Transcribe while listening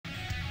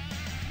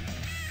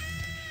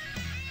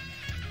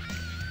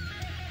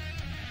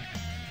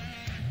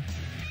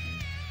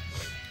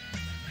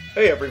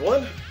Hey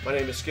everyone, my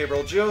name is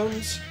Gabriel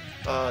Jones,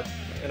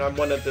 and I'm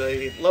one of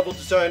the level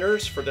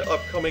designers for the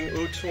upcoming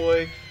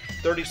Uootoy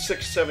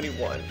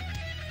 3671.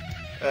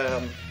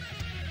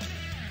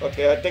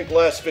 Okay, I think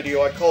last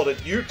video I called it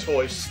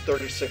Uootoy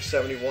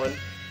 3671,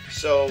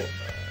 so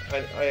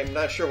I am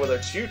not sure whether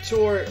it's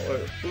Uootoy or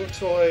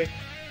Uootoy.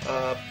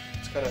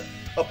 It's kind of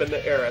up in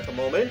the air at the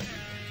moment.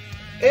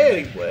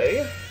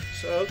 Anyway,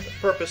 so the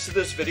purpose of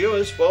this video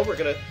is, well, we're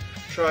going to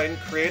try and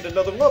create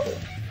another level.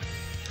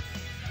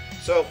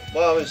 So,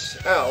 while I was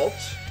out,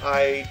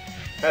 I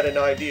had an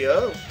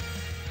idea,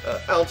 an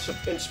ounce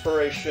of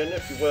inspiration,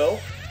 if you will,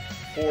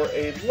 for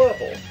a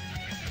level.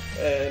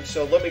 And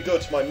so let me go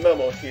to my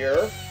memo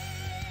here,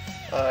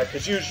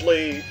 because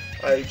usually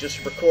I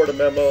just record a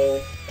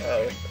memo,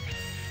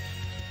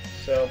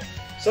 so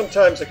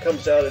sometimes it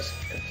comes out as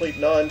complete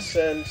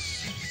nonsense.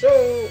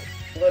 So,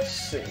 let's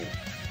see.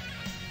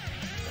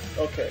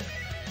 Okay.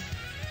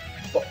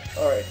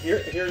 Alright, here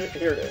it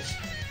is.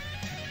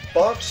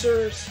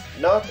 Boxers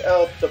knock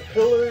out the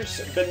pillars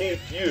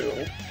beneath you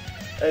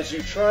as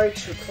you try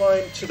to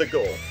climb to the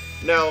goal.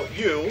 Now,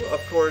 you,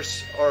 of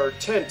course, are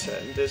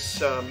 1010,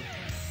 this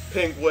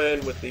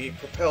penguin with the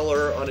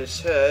propeller on his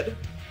head.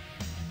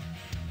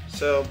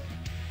 So,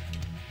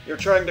 you're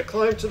trying to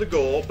climb to the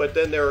goal, but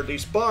then there are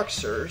these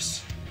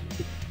boxers,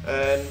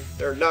 and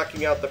they're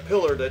knocking out the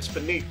pillar that's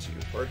beneath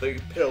you, or the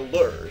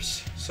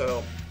pillars.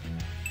 So,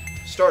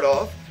 start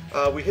off.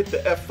 We hit the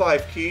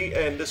F5 key,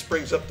 and this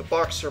brings up the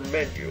boxer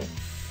menu.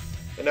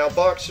 And now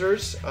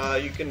boxers,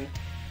 you can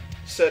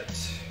set,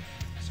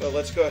 so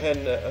let's go ahead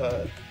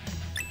and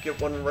get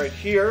one right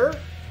here.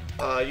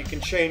 You can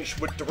change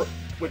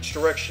which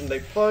direction they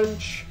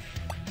punch,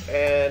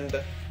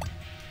 and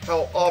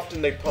how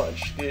often they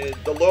punch.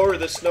 The lower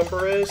this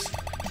number is,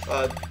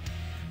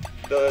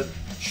 the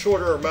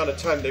shorter amount of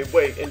time they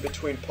wait in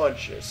between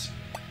punches.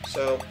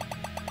 So,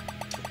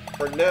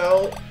 for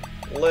now,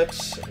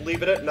 let's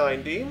leave it at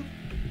 90,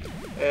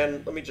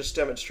 and let me just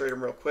demonstrate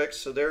him real quick.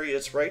 So there he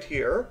is right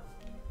here.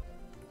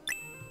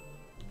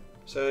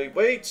 So he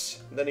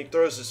waits, and then he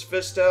throws his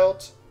fist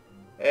out,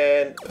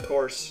 and of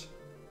course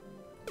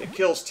it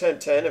kills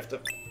 1010 if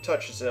it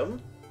touches him.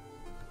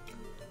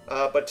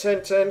 But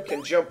 1010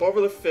 can jump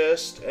over the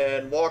fist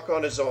and walk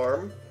on his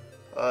arm.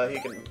 He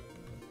can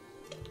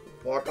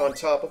walk on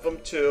top of him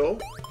too.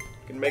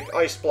 He can make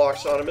ice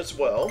blocks on him as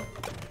well.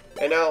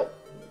 And now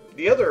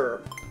the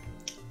other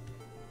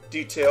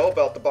detail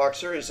about the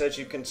boxer is, as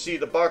you can see,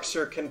 the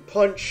boxer can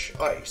punch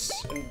ice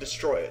and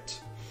destroy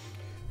it.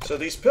 So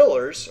these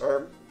pillars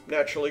are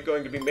naturally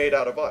going to be made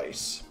out of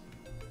ice.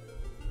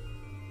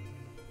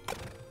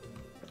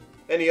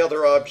 Any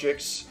other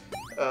objects,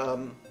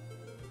 any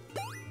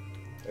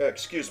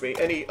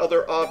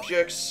other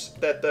objects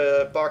that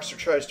the boxer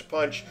tries to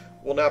punch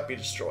will not be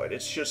destroyed.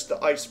 It's just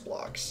the ice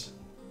blocks.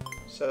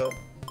 So,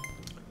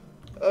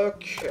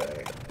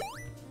 okay.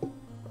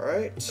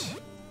 Alright.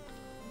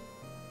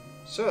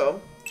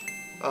 So,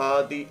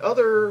 the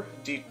other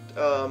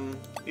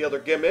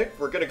gimmick,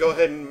 we're going to go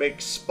ahead and make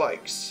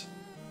spikes.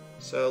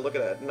 So look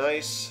at that,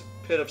 nice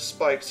pit of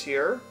spikes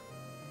here.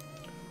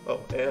 Oh,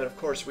 and of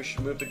course we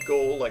should move the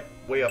goal like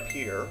way up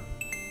here.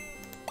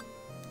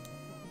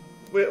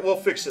 We'll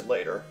fix it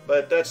later,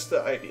 but that's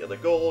the idea. The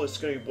goal is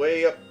going to be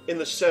way up in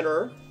the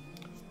center,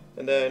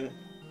 and then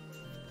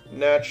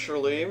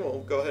naturally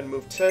we'll go ahead and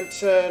move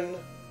 1010,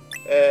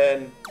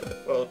 and,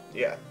 well,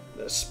 yeah,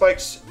 the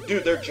spikes do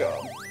their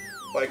job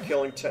by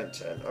killing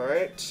 1010,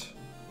 alright?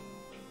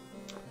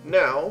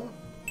 Now,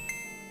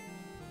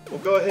 we'll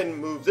go ahead and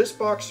move this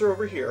boxer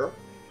over here,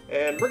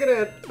 and we're going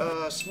to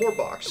add some more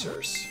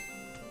boxers.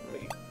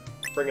 Let me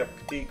bring up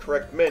the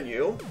correct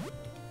menu.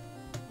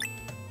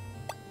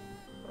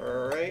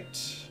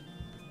 Alright,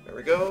 there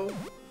we go.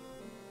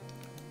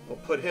 We'll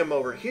put him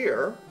over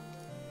here,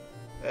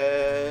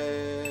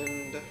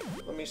 and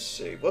let me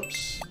see,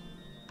 whoops.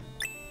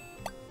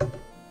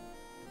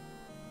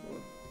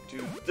 We'll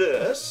do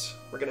this.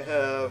 We're going to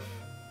have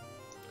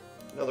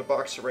another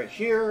boxer right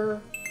here,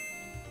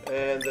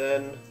 and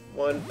then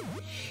one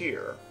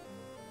here.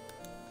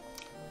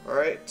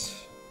 Alright.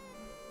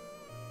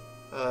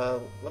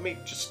 Let me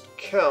just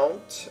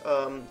count,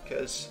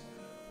 because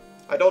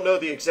I don't know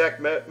the exact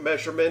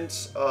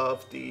measurements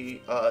of the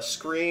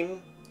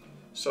screen,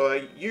 so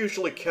I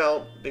usually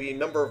count the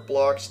number of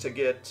blocks to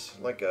get,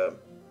 like, a,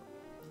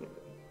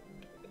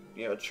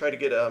 you know, try to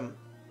get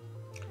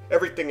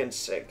everything in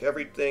sync,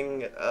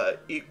 everything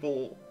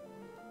equal.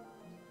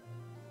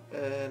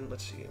 And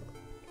let's see.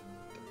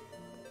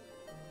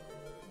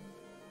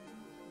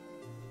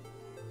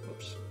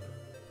 Oops.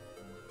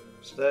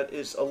 So that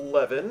is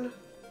 11.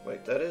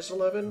 Wait, that is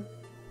 11?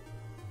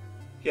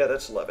 Yeah,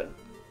 that's 11.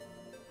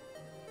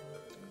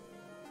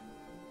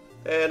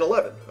 And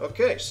 11.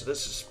 Okay, so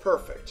this is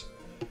perfect.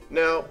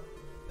 Now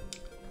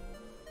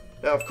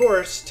of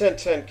course,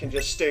 1010 can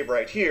just stay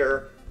right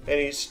here, and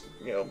he's,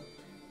 you know,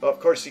 of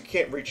course he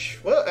can't reach,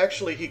 well,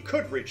 actually he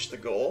could reach the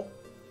goal.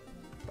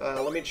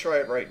 Let me try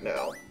it right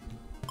now.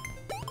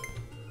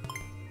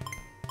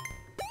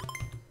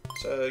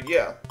 So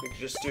yeah, we can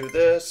just do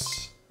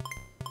this,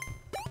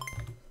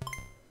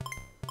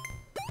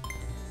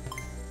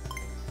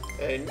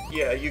 And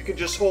yeah, you can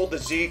just hold the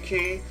Z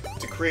key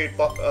to create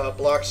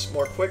blocks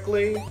more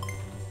quickly.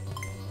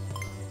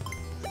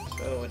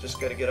 So we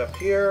just got to get up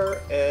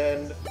here,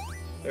 and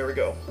there we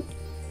go.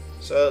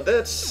 So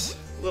that's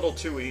a little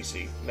too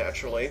easy,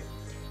 naturally.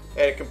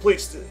 And it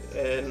completes,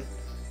 and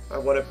I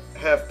want to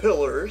have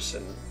pillars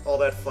and all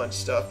that fun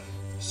stuff.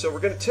 So we're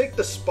going to take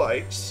the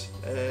spikes,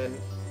 and,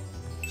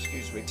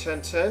 excuse me,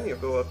 1010, you'll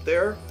go up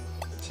there,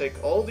 take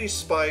all these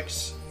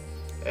spikes,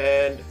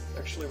 and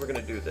actually we're going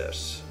to do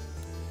this.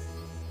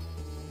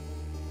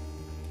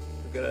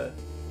 We're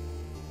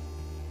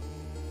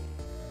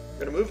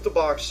gonna move the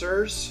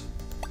boxers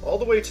all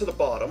the way to the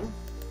bottom.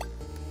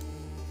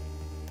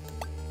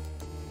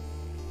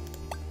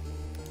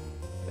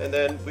 And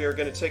then we are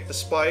going to take the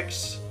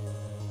spikes,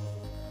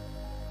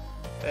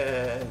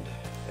 and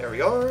there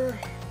we are.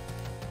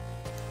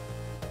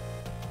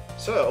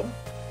 So,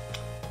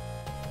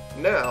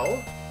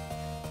 now,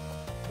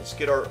 let's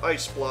get our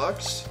ice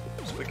blocks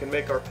so we can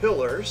make our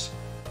pillars.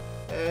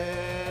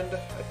 And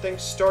I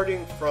think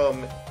starting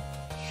from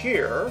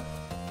here,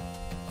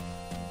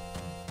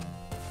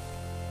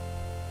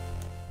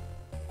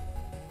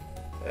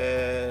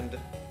 and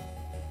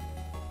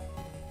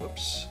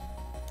whoops,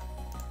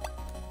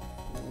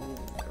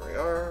 there we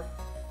are.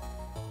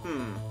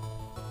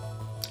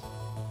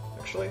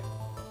 Actually,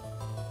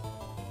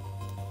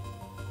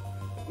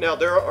 now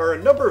there are a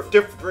number of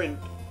different,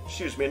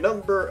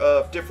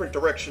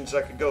 directions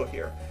I could go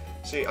here.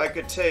 See, I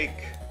could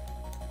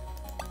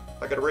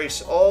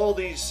erase all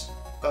these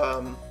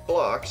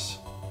blocks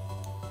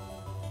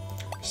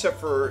except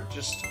for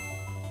just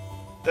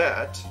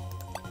that,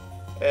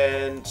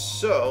 and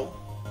so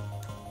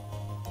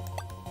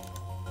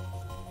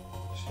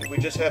see, we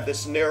just have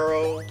this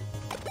narrow,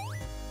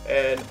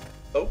 and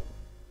oh,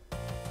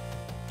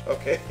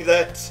 okay,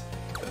 that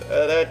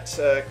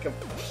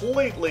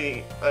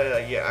completely,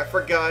 yeah, I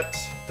forgot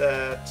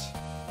that.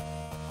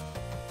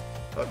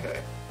 Okay,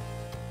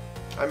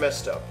 I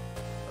messed up.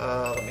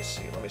 Let me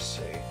see.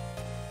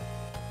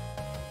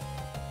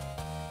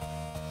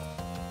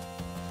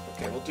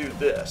 Okay, we'll do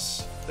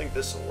this. I think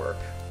this will work.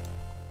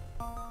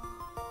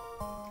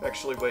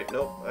 Actually, wait,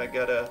 nope. I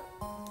gotta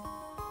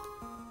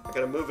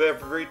move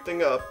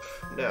everything up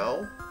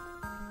now,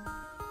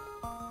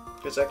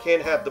 because I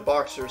can't have the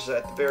boxers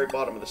at the very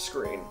bottom of the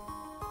screen.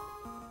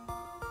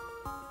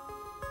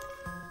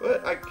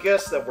 But I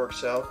guess that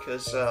works out,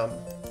 because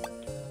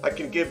I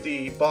can give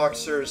the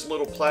boxers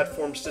little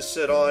platforms to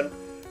sit on,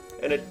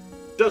 and it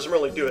doesn't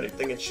really do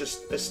anything. It's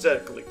just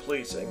aesthetically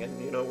pleasing,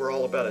 and you know, we're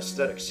all about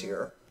aesthetics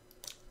here.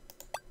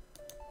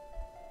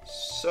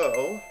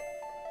 So,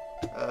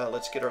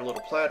 let's get our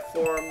little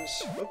platforms.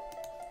 Whoop.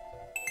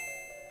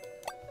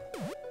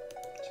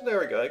 So there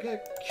we go. I got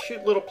a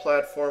cute little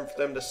platform for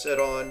them to sit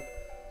on.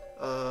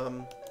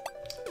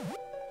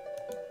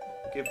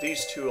 Give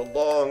these two a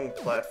long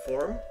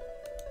platform,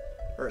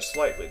 or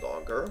slightly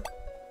longer.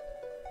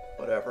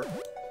 Whatever.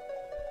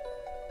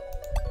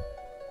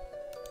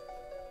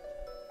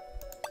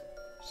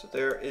 So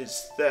there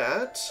is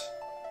that.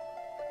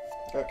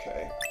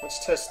 Okay,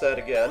 let's test that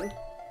again.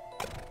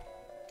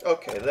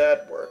 Okay,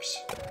 that works.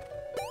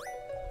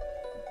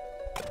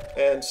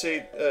 And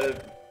see,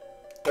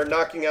 they're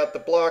knocking out the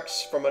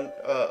blocks from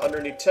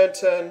underneath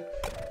 1010,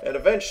 and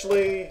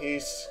eventually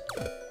he's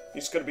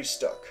going to be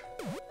stuck.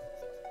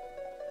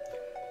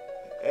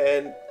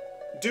 And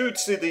due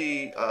to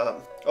the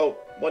oh,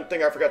 one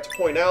thing I forgot to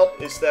point out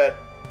is that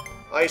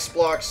ice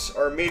blocks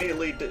are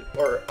immediately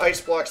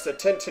ice blocks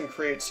that 1010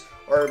 creates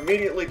are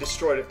immediately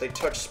destroyed if they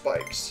touch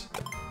spikes.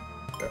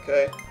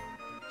 Okay,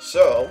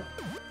 so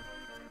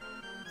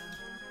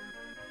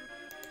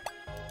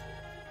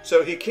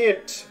he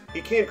can't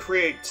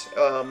create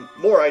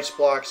more ice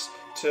blocks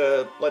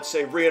to, let's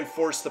say,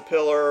 reinforce the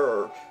pillar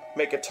or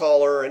make it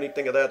taller or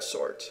anything of that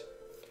sort.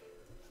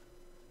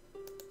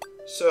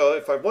 So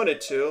if I wanted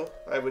to,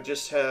 I would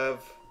just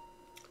have,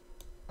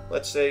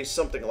 let's say,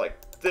 something like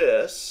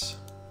this.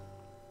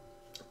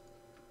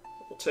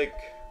 We'll take,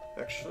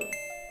 actually,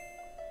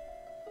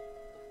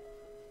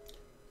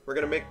 we're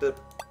gonna make the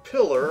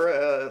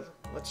pillar.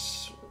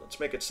 Let's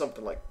make it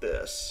something like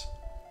this.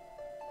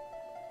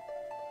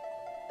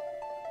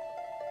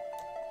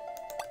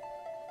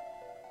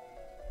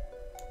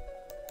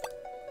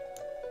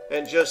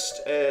 And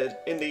just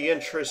in the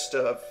interest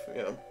of,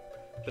 you know,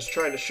 just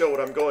trying to show what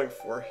I'm going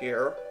for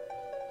here.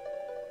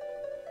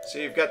 So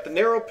you've got the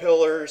narrow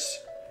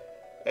pillars,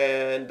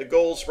 and the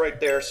goal's right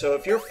there. So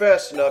if you're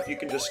fast enough, you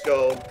can just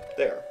go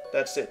there.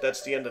 That's it.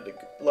 That's the end of the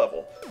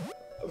level.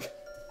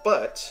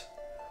 But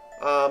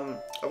I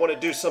want to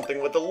do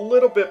something with a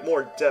little bit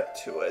more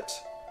depth to it.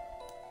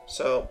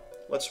 So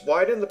let's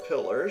widen the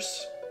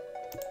pillars.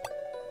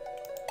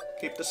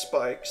 Keep the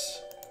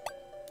spikes.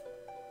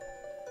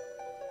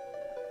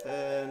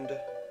 And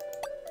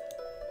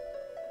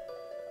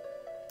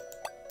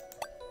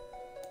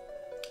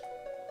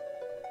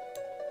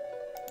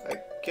I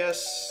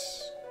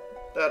guess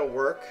that'll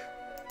work.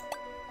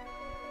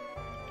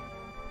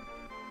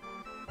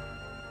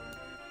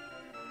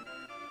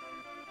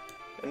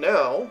 And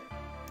now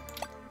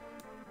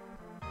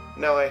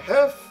Now I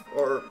have,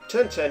 or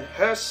 1010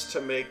 has to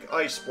make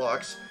ice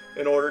blocks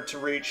in order to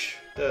reach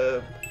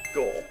the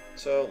goal.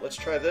 So let's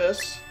try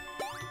this.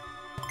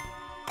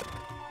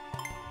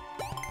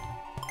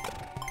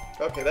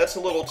 Okay, that's a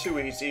little too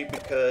easy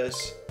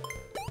because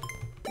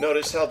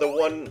notice how the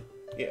one,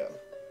 yeah.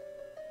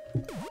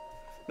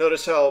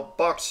 Notice how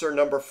boxer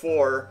number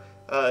 4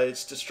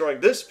 is destroying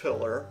this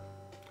pillar,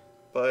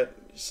 but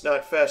it's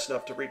not fast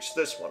enough to reach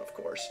this one, of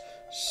course.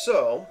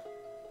 So,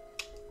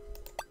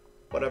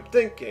 what I'm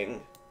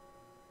thinking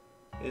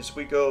is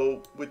we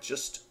go with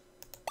just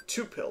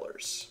 2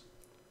 pillars.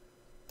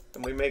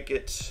 And we make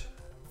it...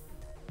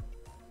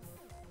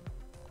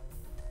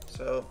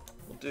 So,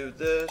 we'll do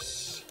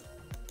this.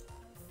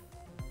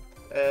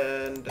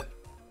 And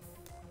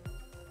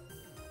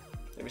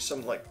maybe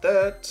something like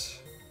that.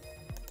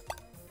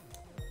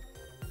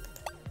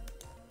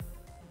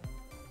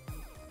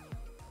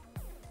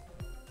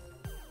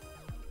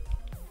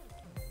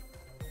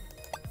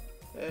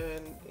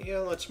 And yeah,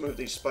 let's move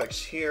these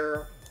spikes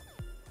here.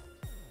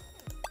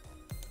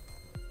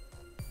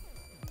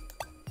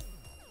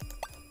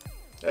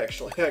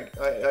 Actually,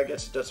 I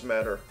guess it doesn't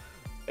matter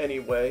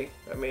anyway.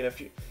 I mean,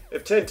 if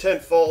 1010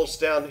 falls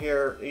down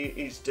here,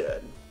 he's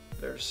dead.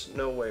 There's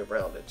no way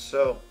around it.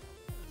 So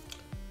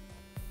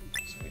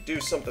we do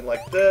something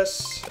like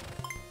this.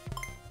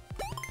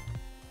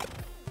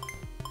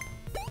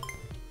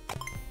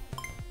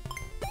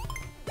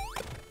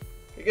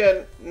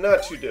 Again,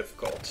 not too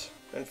difficult.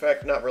 In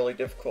fact, not really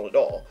difficult at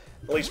all.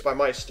 At least by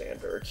my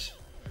standards.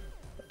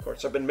 Of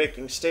course, I've been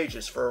making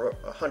stages for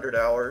 100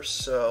 hours,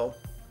 so...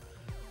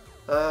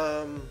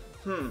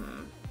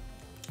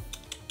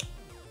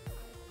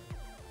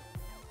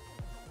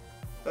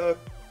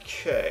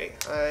 Okay,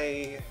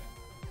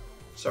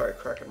 Sorry,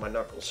 cracking my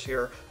knuckles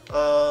here.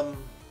 What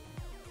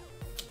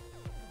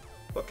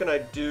can I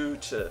do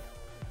to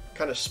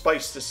kind of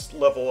spice this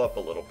level up a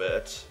little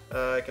bit?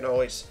 I can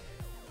always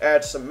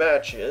add some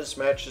matches.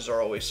 Matches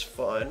are always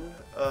fun.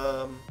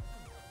 Well,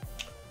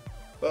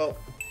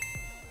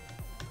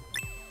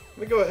 let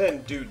me go ahead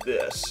and do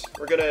this.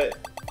 We're gonna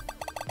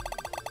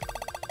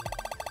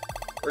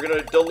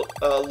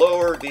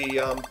lower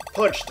the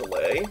punch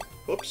delay.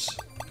 Whoops.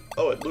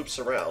 Oh, it loops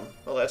around.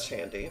 Oh, that's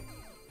handy.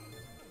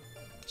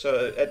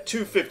 So at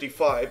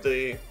 255,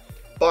 the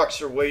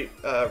boxer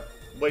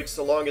waits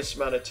the longest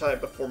amount of time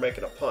before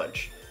making a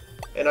punch.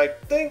 And I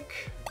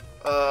think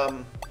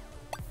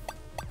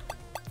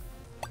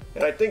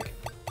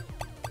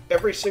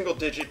every single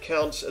digit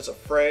counts as a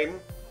frame.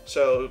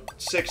 So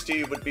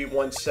 60 would be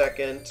 1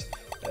 second,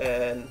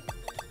 and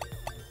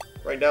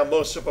right now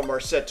most of them are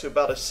set to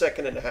about 1.5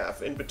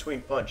 seconds in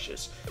between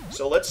punches.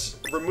 So let's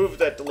remove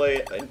that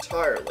delay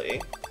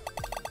entirely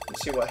and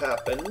see what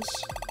happens.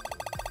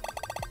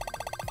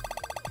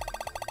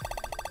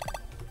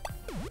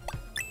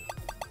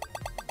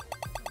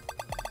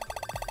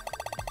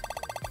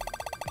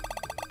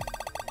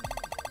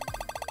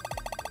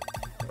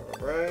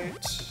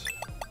 Alright.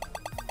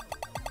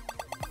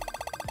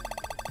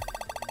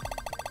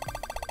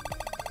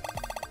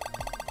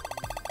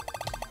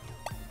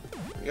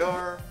 Here we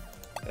are.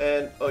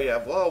 And, oh yeah,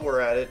 while we're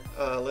at it,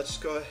 let's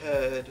go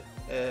ahead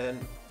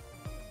and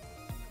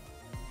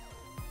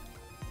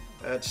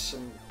add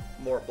some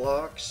more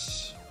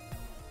blocks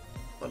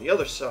on the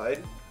other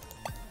side.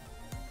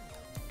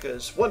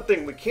 Because one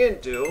thing we can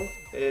do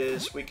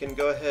is we can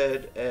go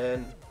ahead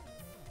and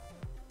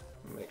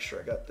make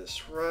sure I got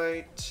this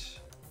right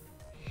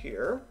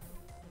here.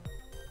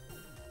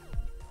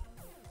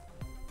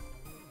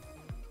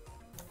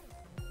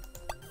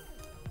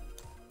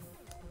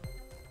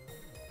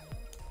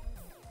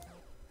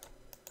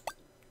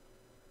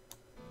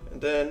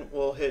 And then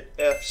we'll hit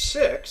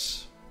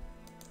F6,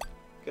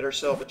 get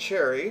ourselves a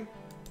cherry,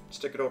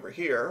 stick it over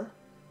here.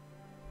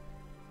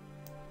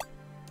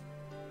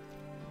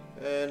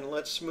 And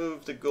let's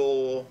move the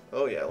goal.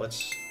 Oh yeah,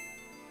 let's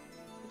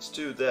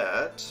do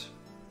that.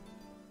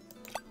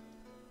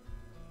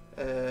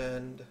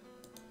 And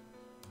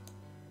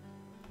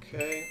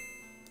okay,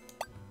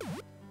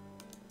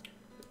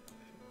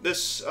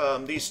 this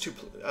these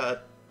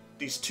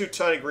two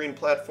tiny green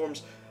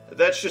platforms,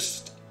 that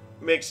just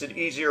makes it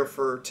easier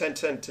for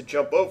 1010 to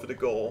jump over the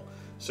goal,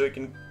 so he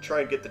can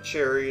try and get the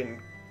cherry and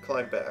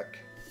climb back.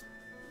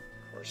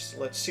 Of course,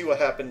 let's see what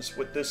happens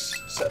with this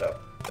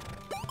setup.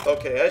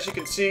 Okay, as you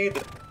can see,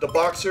 the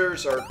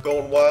boxers are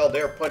going wild.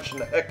 They're punching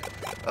the heck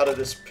out of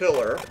this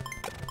pillar.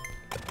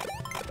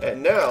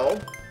 And now,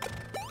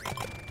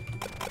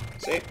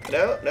 see,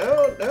 now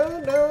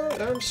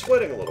I'm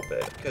sweating a little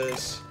bit,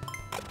 because...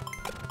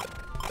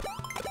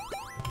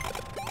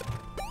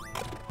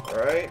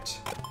 Alright.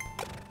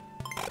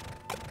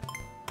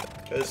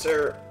 Because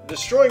they're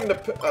destroying the...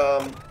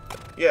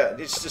 yeah,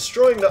 it's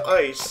destroying the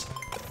ice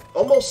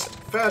almost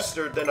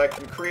faster than I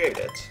can create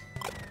it.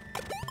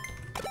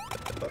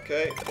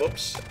 Okay,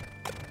 whoops.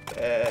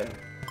 And...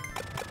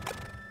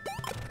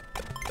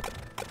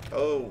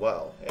 oh,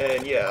 wow.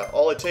 And yeah,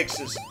 all it takes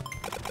is...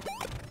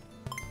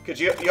 because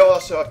you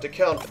also have to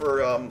count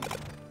for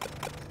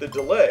the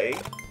delay.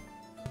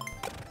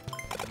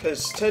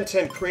 because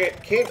 1010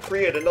 can't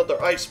create another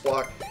ice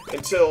block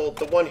until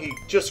the one he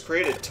just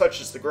created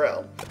touches the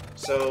ground.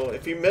 So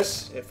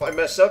if I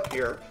mess up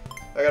here,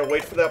 I gotta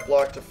wait for that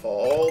block to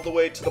fall all the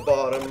way to the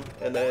bottom,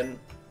 and then...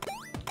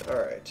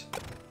 Alright.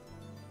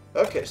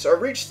 Okay, so I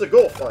reached the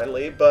goal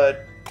finally,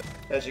 but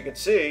as you can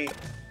see,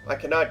 I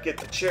cannot get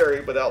the cherry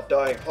without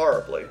dying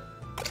horribly.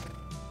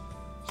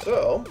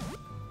 So...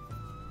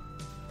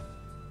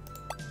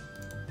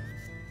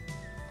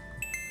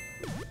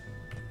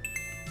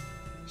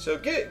 So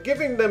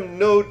giving them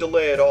no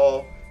delay at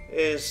all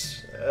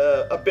is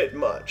a bit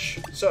much.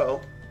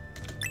 So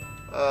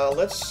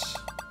let's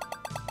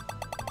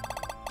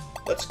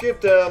give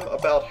them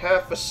about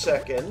half a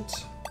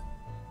second.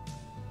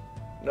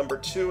 Number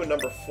 2 and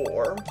number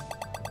 4.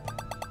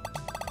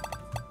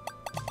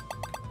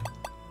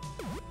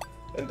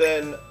 And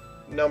then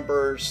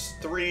numbers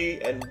 3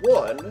 and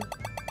 1,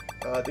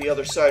 the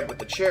other side with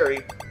the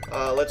cherry,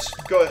 let's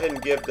go ahead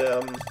and give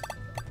them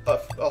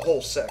a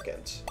whole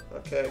second.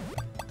 Okay.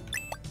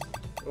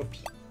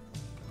 Oops.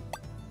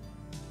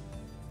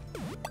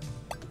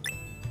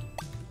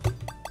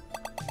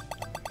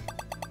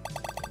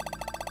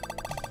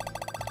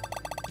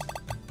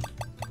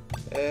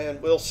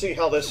 And we'll see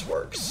how this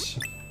works.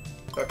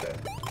 Okay.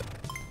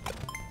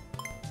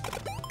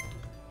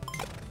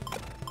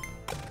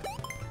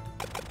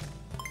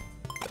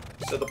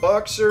 So the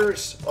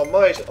boxers on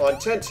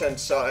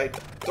 1010's side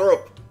throw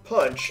a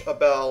punch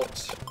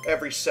about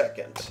every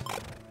second.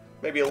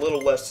 Maybe a little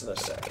less than a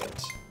second.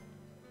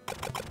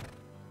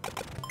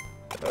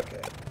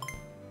 Okay.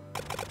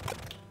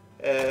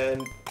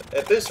 And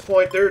at this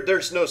point,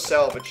 there's no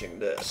salvaging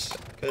this,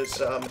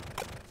 because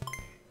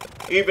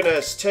even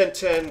as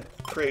 1010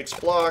 creates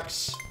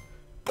blocks,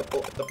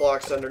 the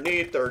blocks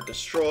underneath are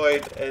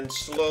destroyed, and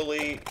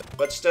slowly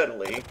but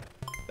steadily,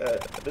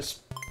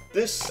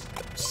 this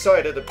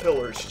side of the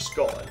pillar is just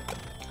gone.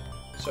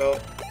 So,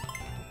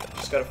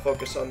 just gotta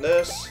focus on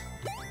this.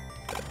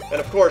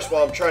 And of course,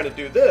 while I'm trying to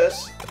do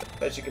this,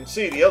 as you can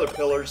see, the other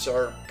pillars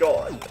are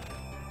gone.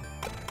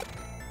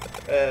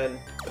 And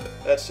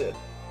that's it.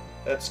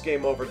 That's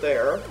game over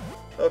there.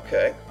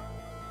 Okay.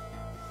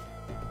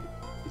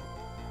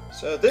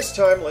 So this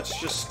time, let's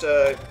just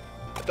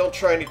don't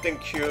try anything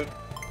cute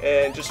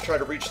and just try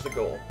to reach the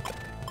goal.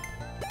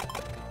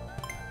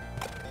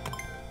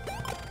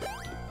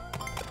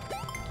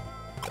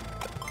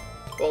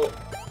 Well,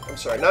 I'm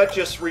sorry, not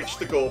just reach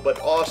the goal, but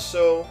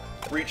also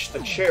reach the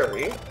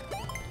cherry.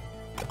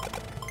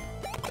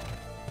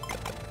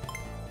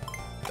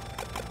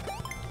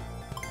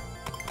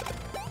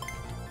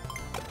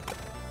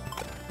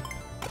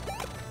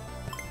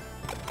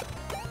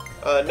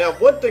 Now,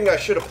 one thing I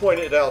should have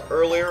pointed out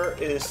earlier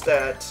is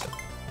that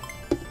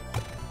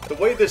the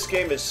way this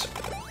game is,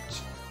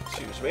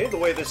 the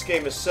way this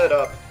game is set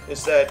up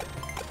is that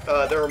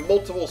there are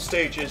multiple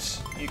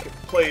stages you can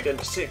play it in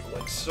a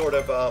sequence, sort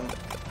of,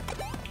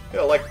 you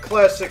know, like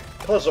classic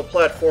puzzle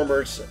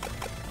platformers,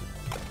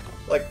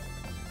 like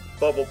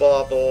Bubble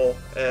Bobble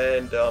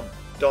and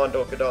Don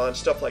Dokadon,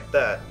 stuff like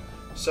that.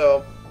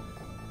 So,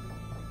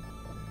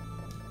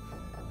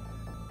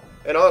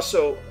 and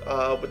also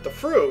with the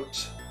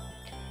fruit.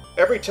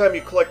 Every time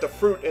you collect a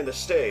fruit in the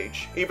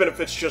stage, even if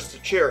it's just a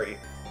cherry,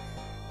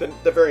 then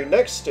the very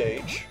next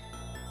stage,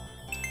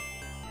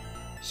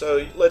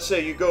 so let's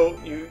say you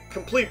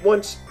complete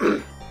one,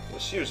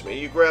 excuse me,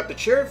 you grab the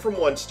cherry from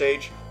one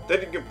stage,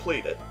 then you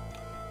complete it.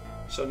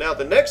 So now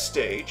the next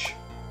stage,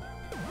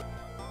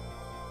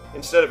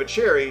 instead of a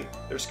cherry,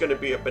 there's going to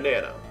be a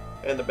banana,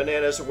 and the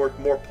bananas are worth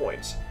more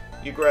points.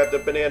 You grab the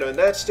banana in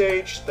that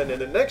stage, then in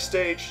the next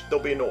stage,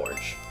 there'll be an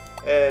orange,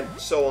 and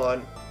so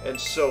on and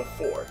so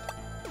forth.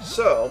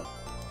 So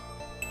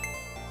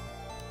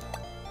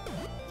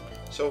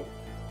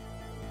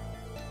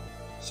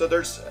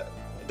there's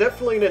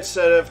definitely an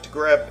incentive to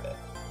grab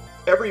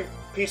every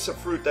piece of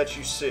fruit that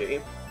you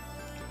see,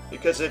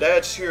 because it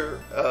adds to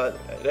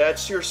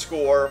your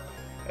score,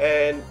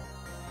 and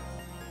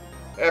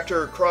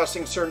after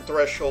crossing certain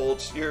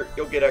thresholds,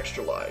 you'll get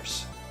extra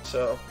lives.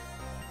 So,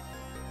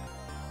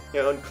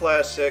 you know, in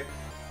classic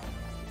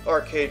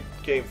arcade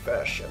game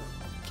fashion.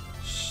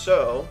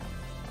 So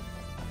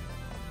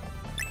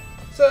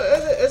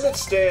as it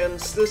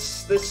stands,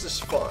 this is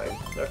fine.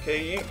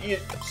 Okay, you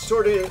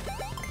sort of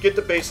get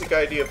the basic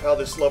idea of how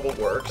this level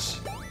works.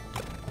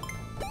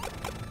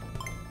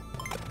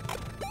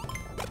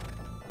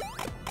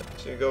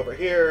 So you go over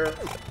here,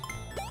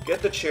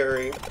 get the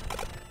cherry.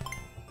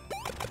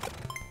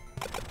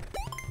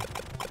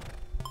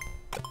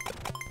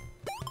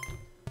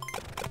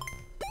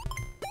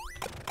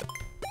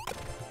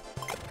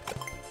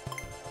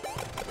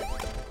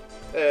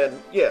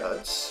 And yeah,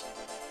 it's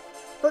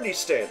pretty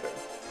standard.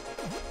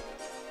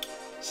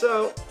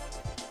 So,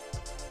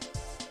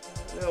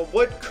 you know,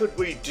 what could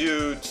we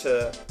do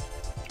to,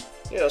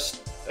 you know,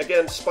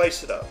 again,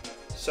 spice it up?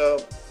 So,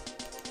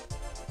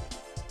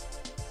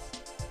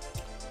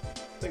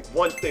 I think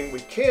one thing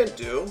we can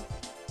do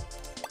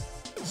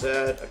is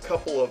add a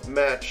couple of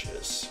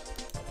matches.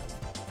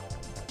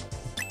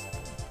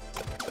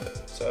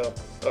 So,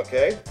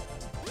 okay.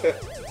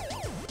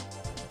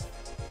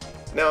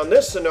 Now, in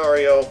this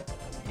scenario,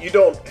 you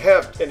don't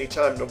have any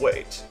time to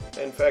wait.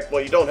 In fact,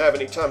 well, you don't have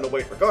any time to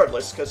wait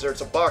regardless, because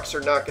there's a boxer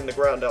knocking the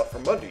ground out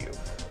from under you.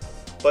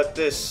 But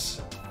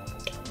this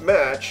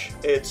match,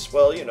 it's,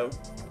 well, you know,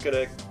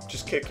 gonna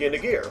just kick you into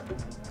gear.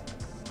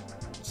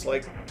 It's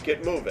like,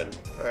 get moving,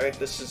 alright?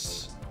 This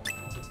is...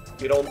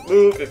 If you don't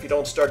move, if you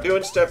don't start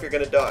doing stuff, you're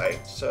gonna die.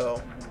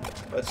 So,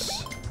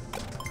 let's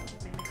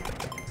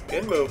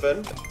get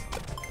moving.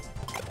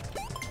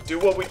 Do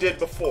what we did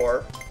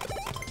before.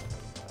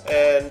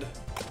 And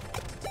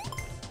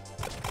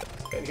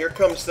here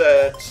comes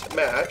that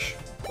match.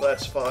 Well,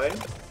 that's fine.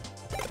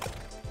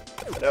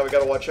 Now we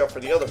gotta watch out for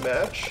the other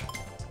match.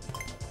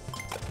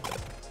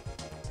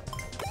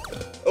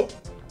 Oh!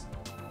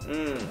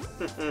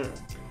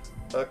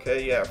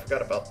 Okay, yeah, I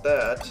forgot about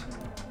that.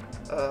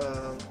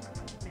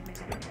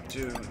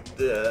 Do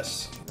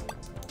this.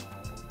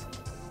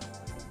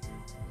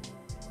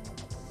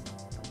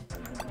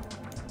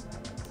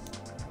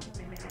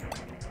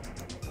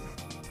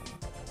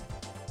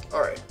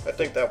 Alright, I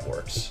think that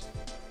works.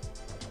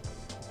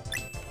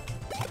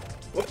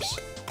 Whoops.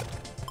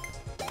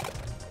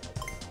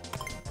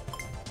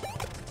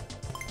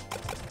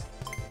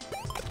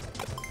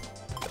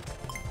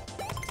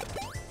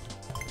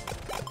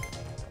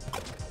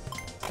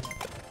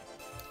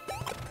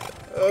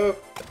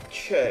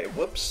 Okay,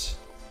 whoops.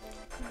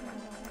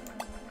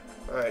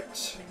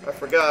 Alright, I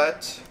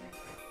forgot.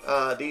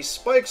 These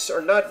spikes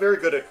are not very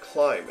good at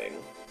climbing.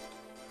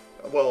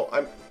 Well,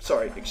 I'm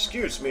sorry,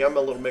 excuse me, I'm a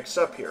little mixed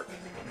up here.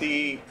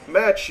 The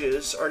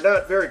matches are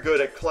not very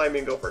good at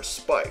climbing over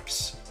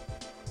spikes.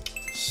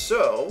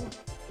 So,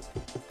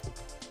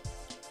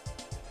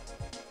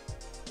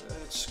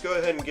 let's go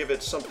ahead and give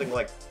it something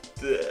like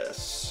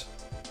this.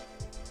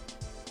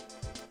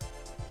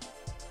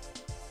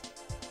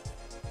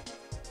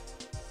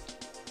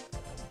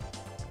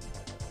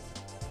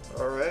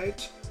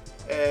 Alright,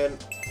 and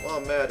while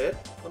I'm at it,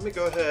 let me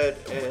go ahead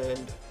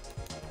and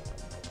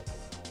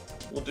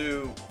we'll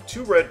do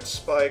 2 red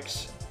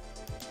spikes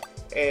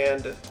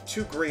and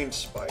 2 green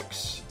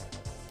spikes.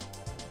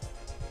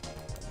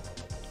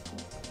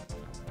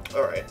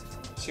 Alright,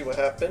 see what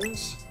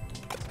happens.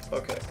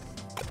 Okay.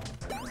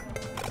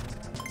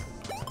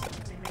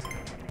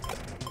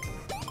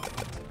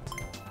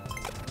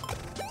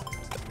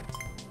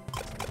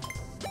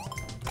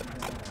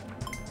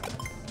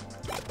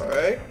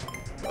 Alright.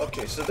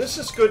 Okay, so this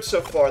is good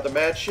so far. The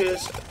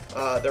matches,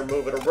 they're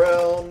moving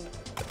around,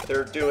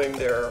 they're doing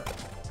their,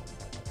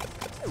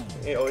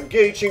 you know,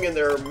 engaging in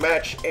their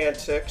match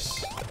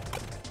antics.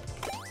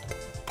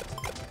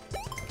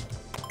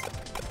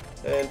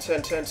 And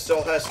 1010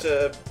 still has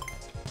to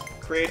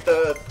create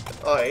the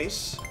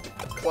ice,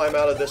 climb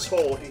out of this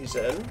hole he's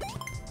in.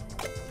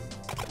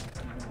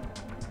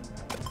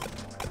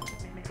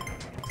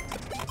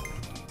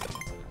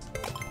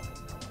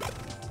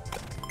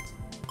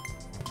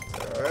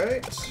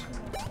 Alright.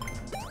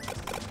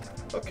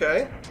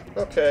 Okay,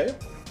 okay.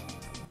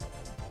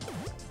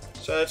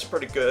 So that's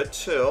pretty good,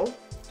 too.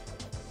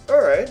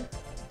 Alright.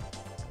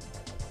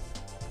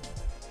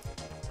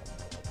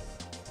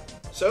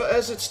 So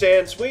as it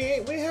stands,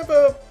 we have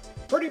a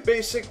pretty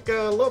basic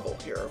level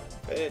here.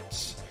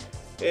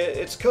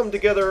 It's come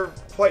together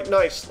quite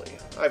nicely,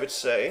 I would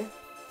say.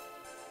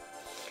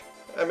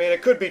 I mean,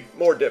 it could be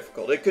more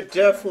difficult. It could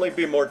definitely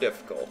be more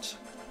difficult.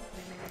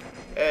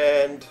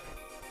 And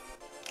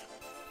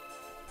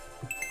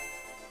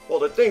well,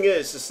 the thing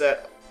is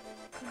that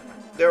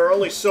there are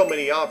only so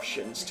many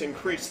options to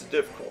increase the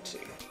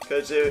difficulty.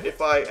 Because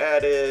if I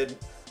added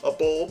a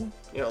bulb,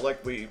 you know,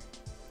 like we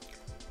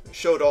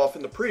showed off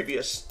in the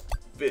previous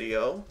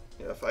video,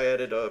 you know, if I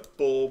added a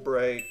bulb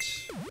right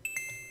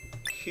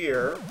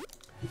here.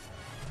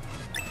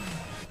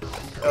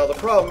 Now the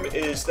problem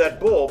is that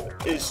bulb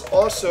is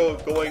also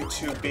going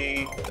to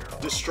be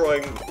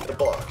destroying the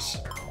blocks.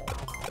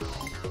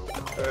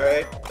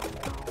 Alright?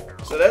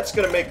 So that's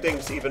going to make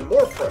things even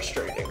more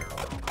frustrating.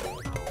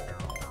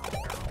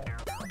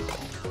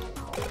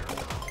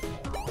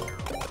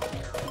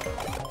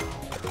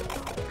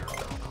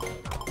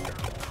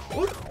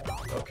 Whoop.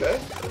 Okay,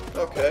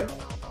 okay.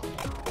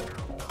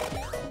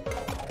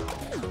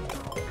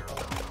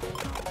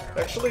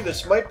 Actually,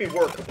 this might be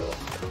workable.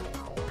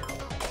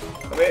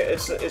 I mean,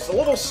 it's a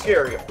little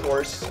scary, of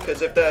course,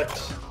 because if that...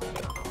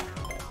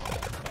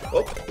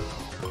 Oh.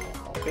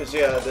 Because,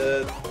 yeah,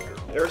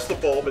 there's the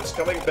bulb, it's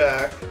coming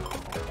back.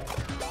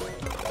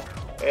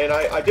 And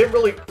I didn't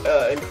really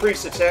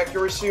increase its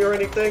accuracy or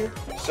anything,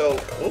 so...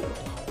 Oh,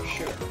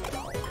 shoot.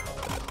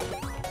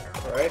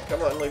 Alright,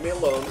 come on, leave me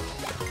alone.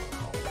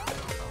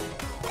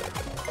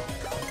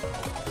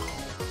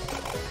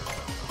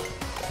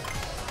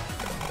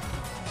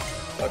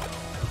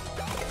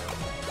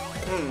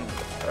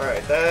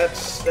 Alright,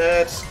 that's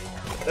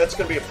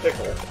gonna be a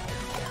pickle.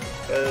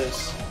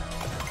 Because...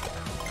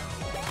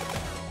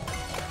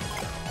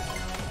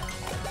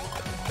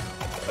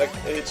 like,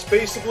 it's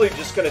basically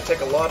just gonna take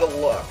a lot of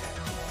luck.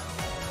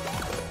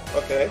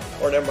 Okay,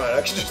 or never mind,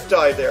 I can just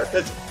die there.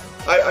 Because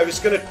I was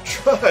gonna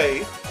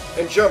try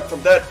and jump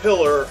from that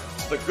pillar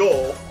to the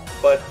goal,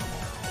 but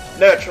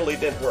naturally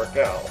didn't work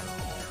out.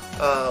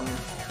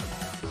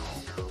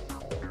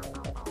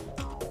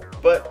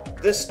 But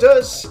this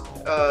does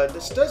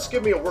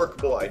give me a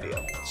workable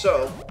idea.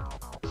 So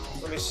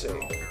let me see.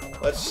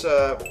 Let's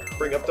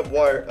bring up the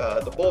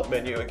bulb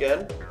menu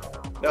again.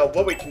 Now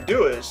what we can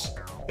do is,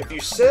 if you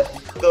set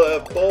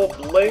the bulb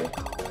length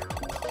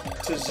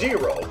to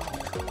 0,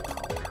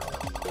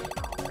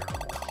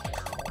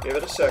 give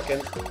it a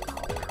second.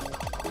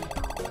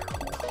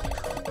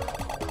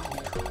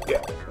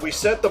 Yeah, we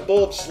set the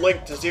bulb's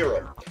length to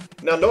 0.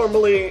 Now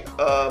normally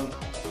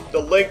the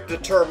length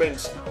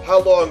determines how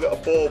long a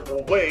bulb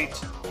will wait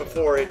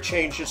before it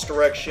changes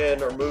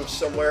direction or moves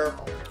somewhere.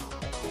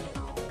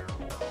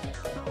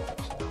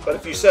 But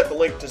if you set the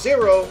length to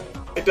 0,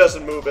 it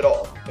doesn't move at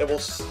all. It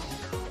will,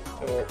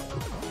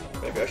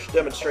 maybe I should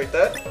demonstrate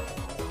that.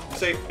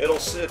 See, it'll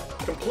sit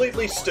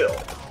completely still.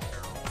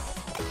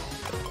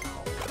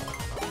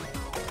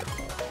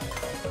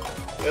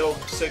 It'll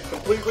sit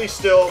completely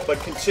still, but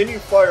continue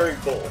firing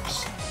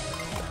bulbs.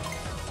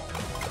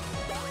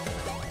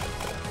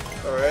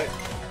 Alright.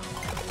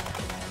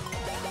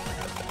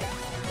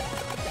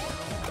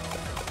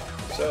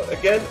 So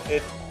again,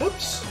 it,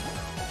 whoops,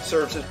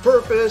 serves its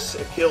purpose,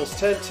 it kills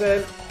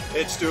 1010,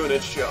 it's doing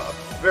its job.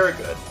 Very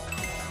good.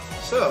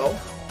 So,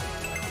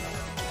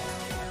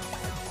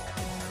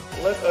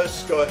 let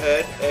us go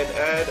ahead and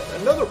add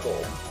another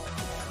bulb.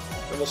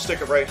 And we'll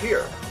stick it right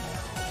here.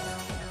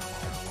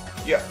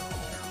 Yeah.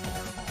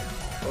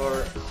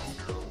 Or,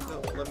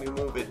 no, let me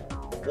move it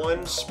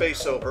one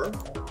space over.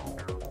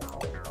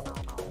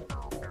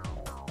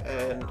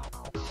 And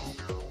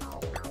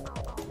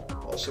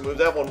also move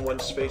that one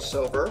space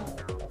over.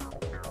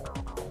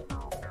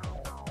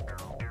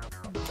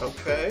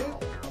 Okay.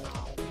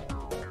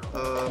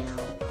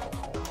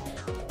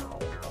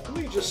 Let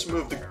me just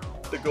move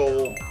the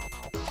goal.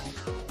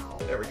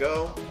 There we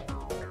go.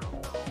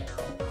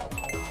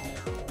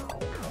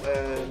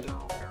 And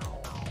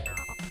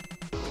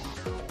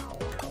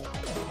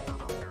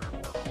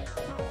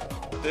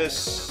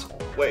this,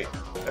 wait,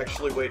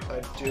 actually wait,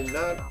 I do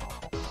not.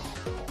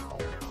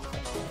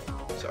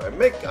 Sorry, I'm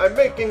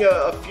making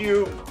a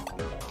few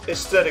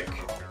aesthetic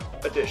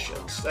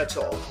additions, that's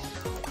all.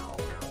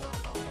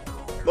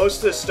 Most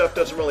of this stuff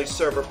doesn't really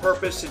serve a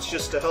purpose, it's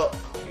just to help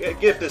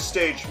give this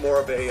stage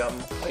more of a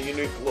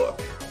unique look.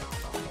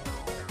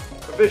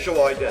 A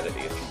visual identity,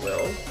 if you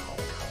will.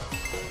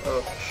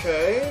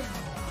 Okay.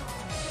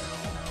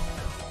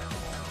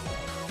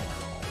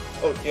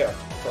 Oh, yeah,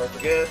 before I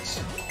forget.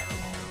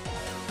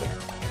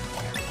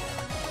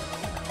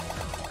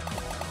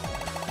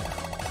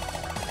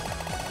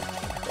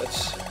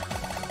 Let's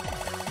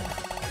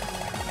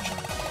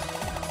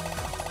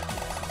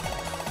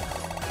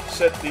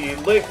set the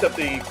length of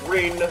the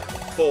green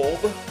bulb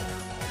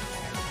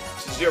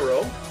to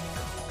 0.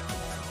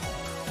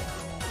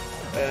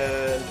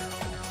 And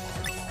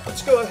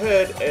let's go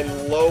ahead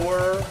and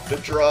lower the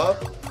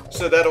drop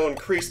so that'll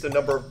increase the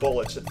number of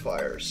bullets it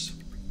fires.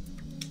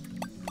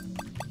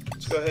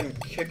 Let's go ahead and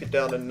kick it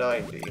down to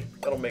 90.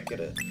 That'll make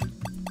it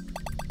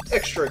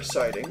extra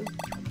exciting,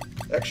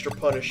 extra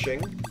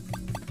punishing.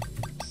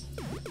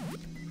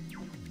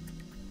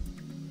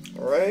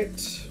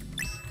 Alright.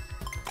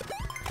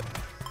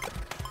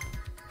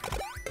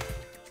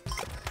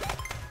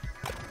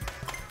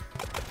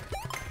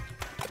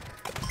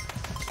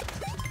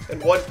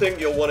 And one thing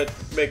you'll want to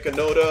make a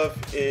note of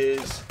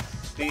is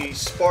the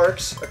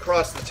sparks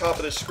across the top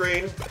of the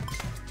screen.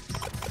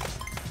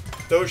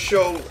 Those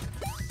show,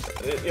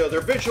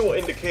 they're visual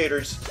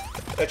indicators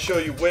that show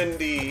you when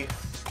the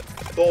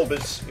bulb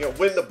is,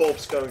 when the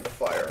bulb's going to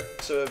fire.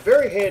 It's a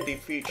very handy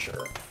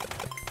feature.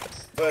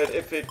 But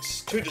if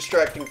it's too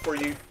distracting for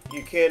you,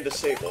 you can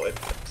disable it.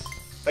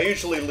 I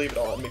usually leave it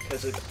on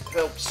because it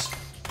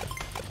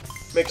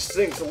makes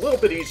things a little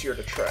bit easier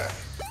to track.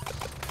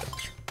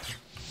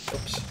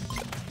 Oops.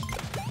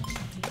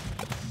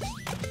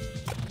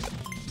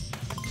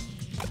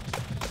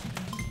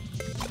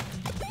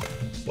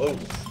 Whoa,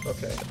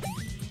 okay.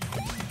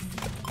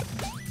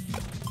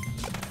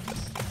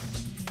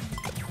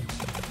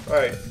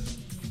 Alright.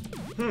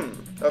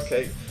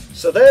 Okay.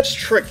 So that's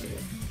tricky.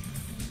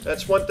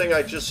 That's one thing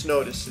I just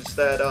noticed, is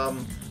that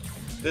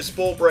this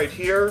bulb right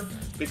here,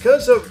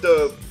 because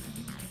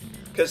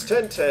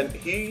 1010,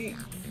 he's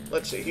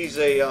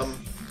a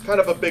kind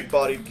of a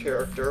big-bodied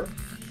character.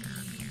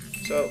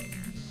 So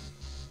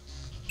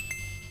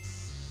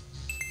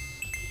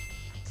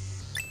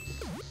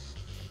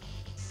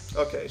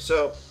okay,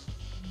 so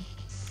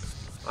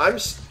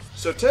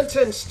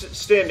 1010's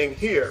standing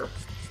here,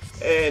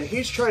 and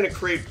he's trying to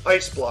create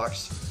ice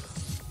blocks,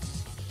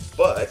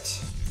 but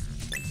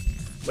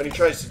when he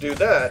tries to do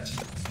that,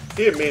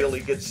 he immediately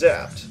gets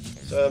zapped.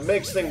 So it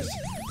makes things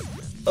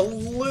a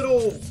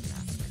little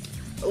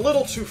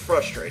too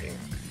frustrating.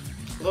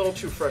 A little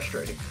too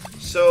frustrating.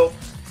 So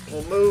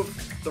we'll move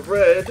the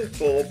red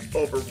bulb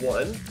over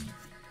 1,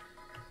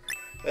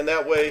 and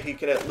that way he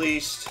can at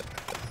least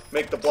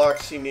make the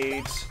blocks he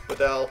needs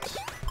without...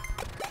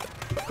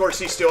 Of course,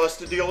 he still has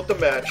to deal with the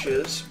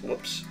matches.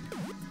 Whoops.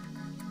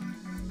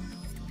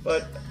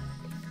 But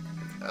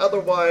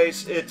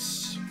otherwise,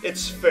 it's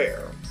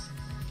fair.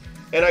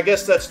 And I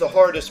guess that's the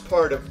hardest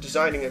part of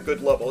designing a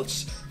good level.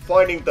 It's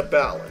finding the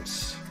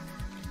balance.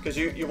 Because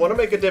you want to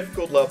make a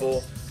difficult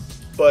level,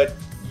 but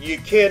you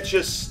can't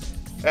just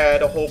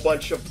add a whole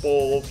bunch of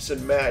bulbs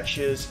and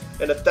matches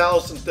and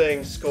 1,000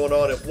 things going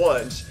on at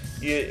once.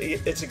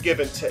 It's a give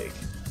and take.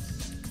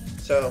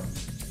 So,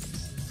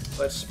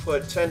 let's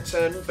put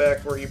 1010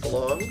 back where he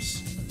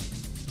belongs.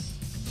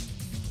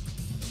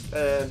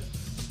 And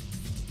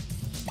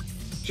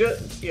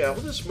yeah,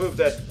 we'll just move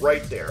that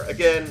right there.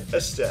 Again,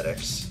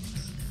 aesthetics.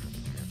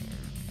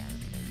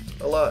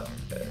 A lot.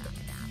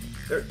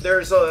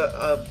 There's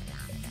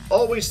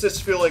always this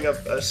feeling of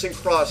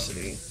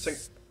synchrosity.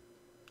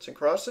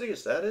 Synchrosity,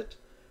 is that it?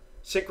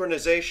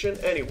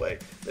 Synchronization. Anyway,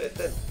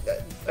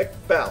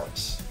 like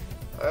balance.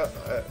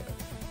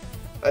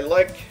 I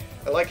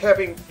like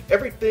having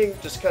everything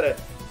just kind of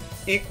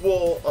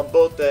equal on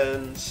both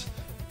ends,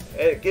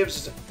 and it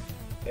gives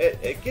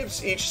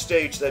each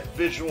stage that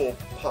visual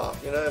pop.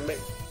 You know, it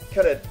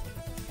kind of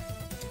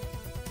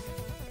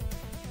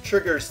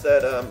triggers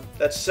that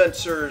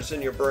sensors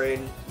in your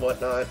brain,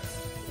 whatnot,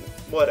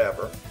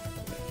 whatever.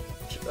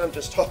 I'm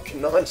just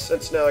talking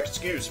nonsense now.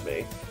 Excuse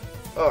me.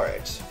 All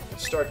right,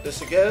 let's start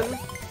this again.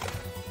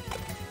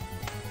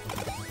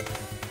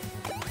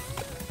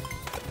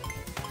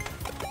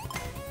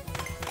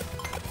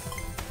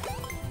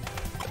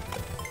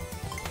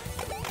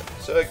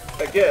 So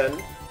again,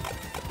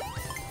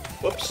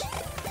 whoops.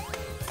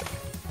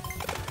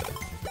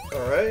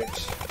 All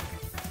right.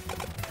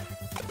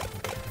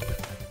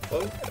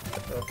 Oh,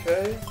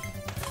 okay.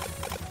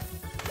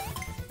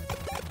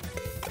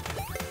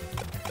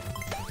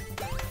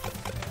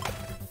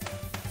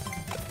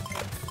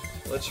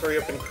 Let's hurry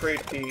up and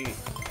create the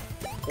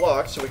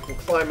block so we can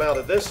climb out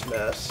of this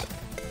mess.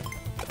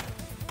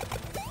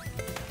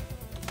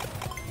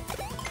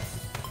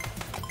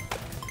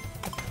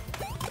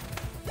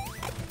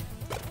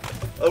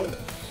 Oh,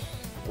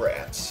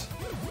 rats.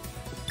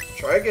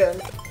 Try again.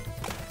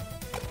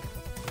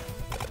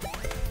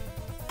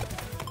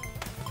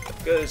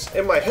 Because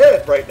in my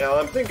head right now,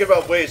 I'm thinking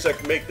about ways I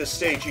can make this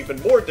stage even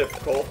more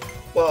difficult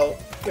while,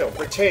 you know,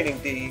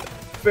 retaining the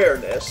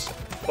fairness.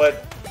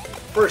 But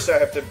first I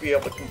have to be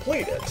able to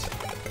complete it.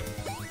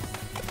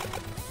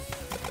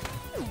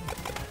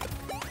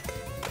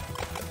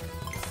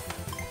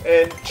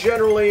 And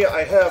generally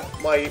I have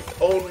my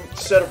own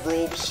set of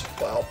rules.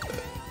 Well,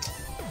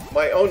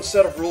 my own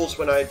set of rules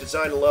when I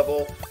design a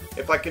level.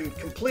 If I can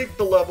complete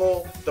the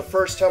level the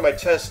first time I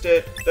test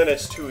it, then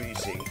it's too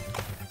easy.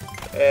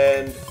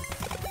 And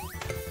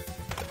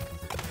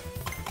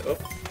oh.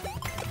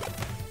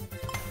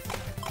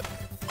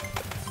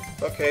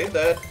 Okay,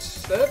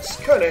 that's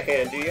kind of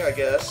handy, I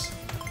guess.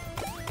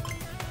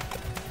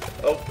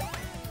 Oh,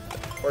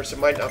 of course it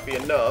might not be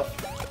enough.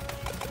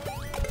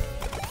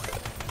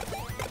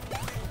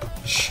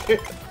 Shit.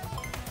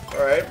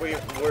 All right,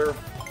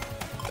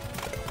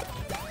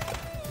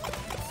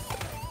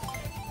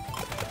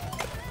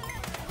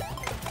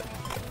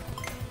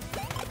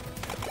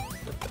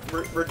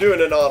 we're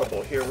doing an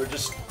audible here. We're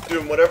just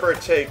doing whatever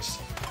it takes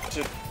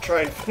to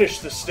try and finish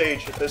the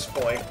stage at this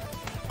point,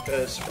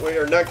 because we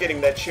are not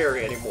getting that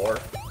cherry anymore.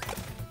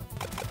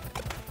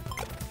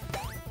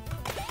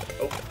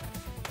 Oh.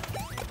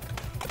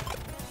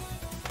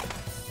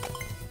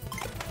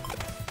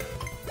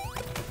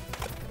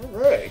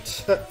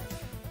 Alright.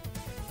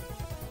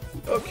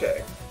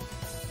 Okay.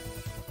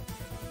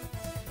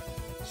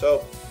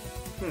 So,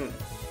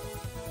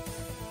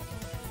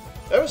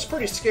 that was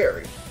pretty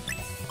scary.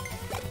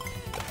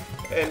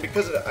 And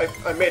because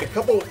I made a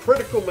couple of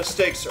critical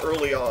mistakes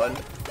early on,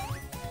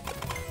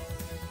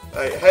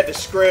 I had to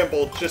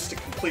scramble just to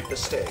complete the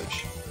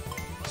stage.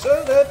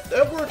 So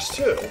that works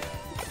too.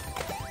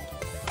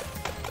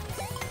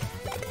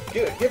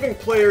 Giving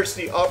players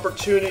the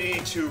opportunity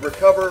to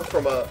recover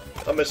from a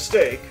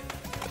mistake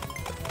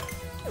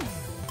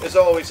is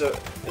always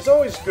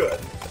good.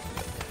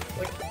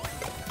 Like,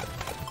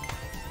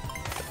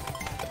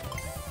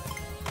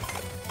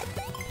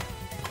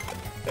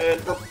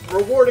 and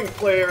rewarding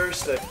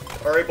players that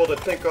are able to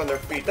think on their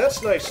feet,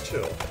 that's nice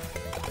too.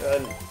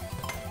 And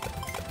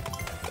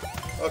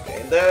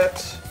okay,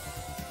 that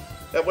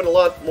went a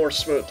lot more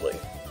smoothly.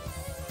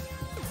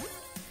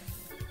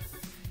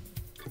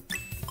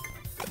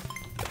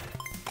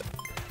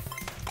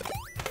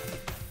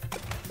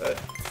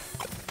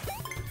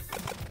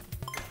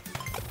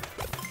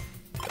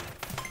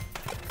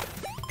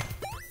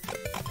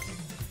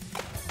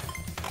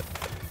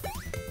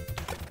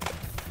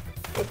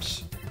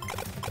 Oops.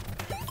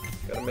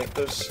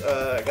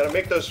 Gotta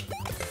make those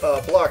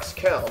blocks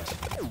count.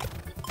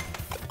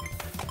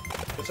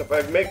 Because if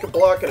I make a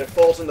block and it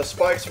falls in the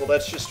spikes, well,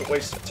 that's just a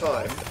waste of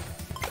time.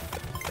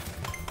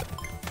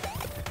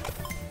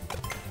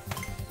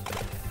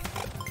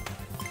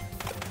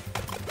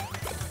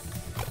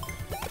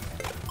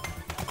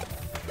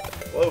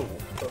 Whoa,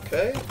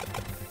 okay.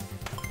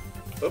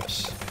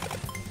 Oops.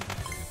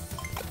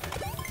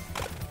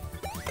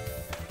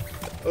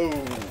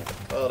 Ooh,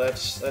 oh,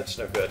 that's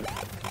no good.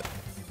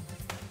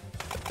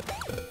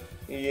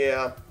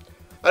 Yeah,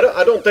 I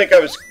don't think I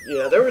was.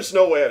 Yeah, there was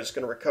no way I was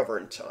going to recover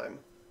in time,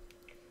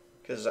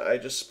 because I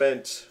just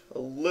spent a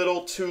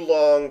little too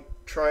long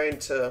trying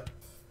to.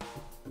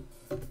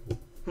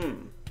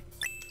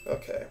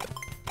 Okay.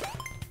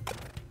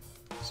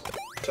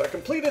 So I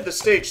completed the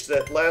stage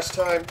that last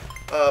time,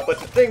 but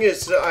the thing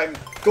is, I'm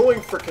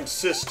going for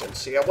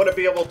consistency. I want to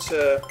be able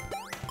to.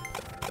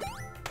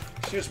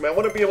 Excuse me, I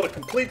want to be able to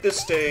complete this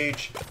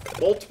stage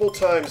multiple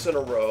times in a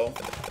row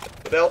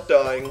without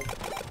dying.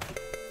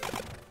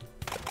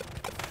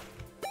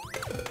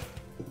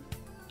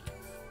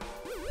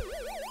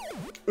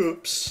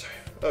 Oops.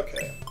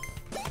 Okay.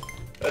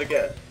 And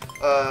again,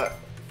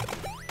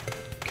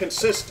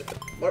 consistent.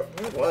 Where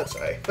was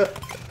I?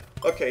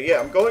 Okay,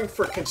 yeah, I'm going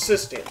for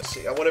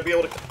consistency. I want to be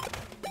able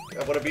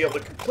to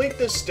complete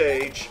this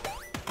stage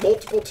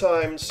multiple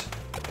times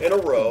in a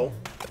row,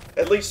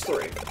 at least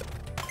 3.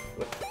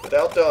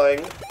 Without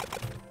dying.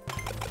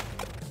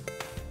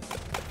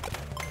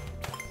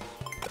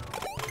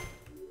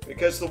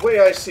 Because the way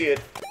I see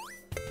it,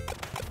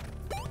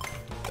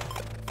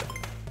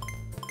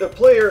 the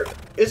player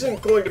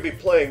isn't going to be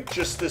playing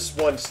just this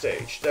one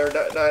stage. They're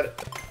not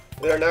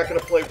going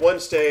to play one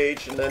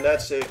stage and then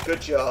that's it. Good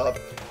job.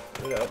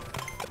 You know.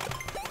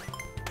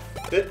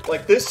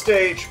 Like this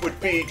stage would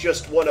be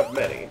just one of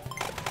many.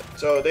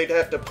 So they'd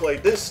have to play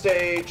this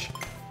stage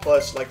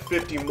plus like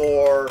 50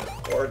 more,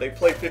 or they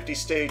play 50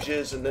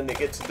 stages and then they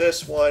get to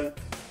this one,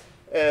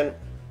 and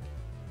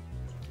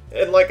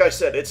like I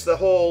said, it's the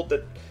whole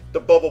the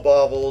Bubble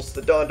Bobbles,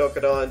 the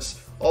Dondokadons,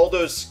 all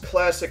those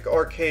classic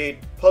arcade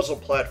puzzle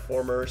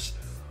platformers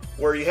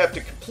where you have to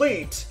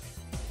complete,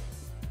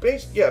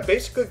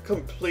 basically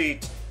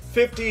complete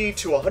 50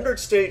 to 100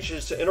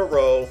 stages in a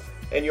row,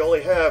 and you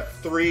only have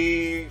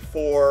 3,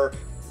 4,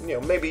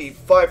 maybe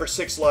 5 or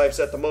 6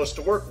 lives at the most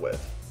to work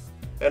with.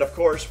 And of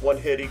course, one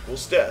hit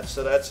equals death,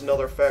 so that's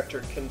another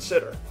factor to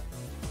consider.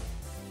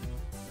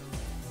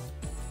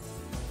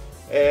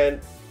 And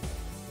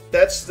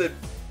that's the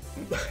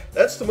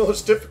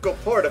most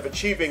difficult part of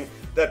achieving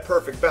that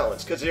perfect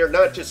balance, because you're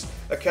not just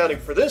accounting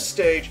for this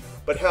stage,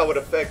 but how it would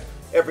affect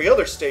every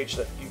other stage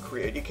that you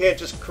create. You can't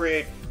just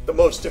create the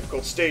most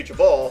difficult stage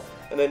of all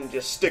and then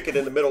just stick it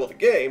in the middle of the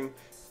game,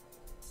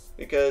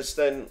 because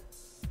then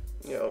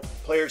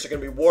players are going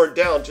to be worn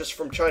down just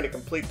from trying to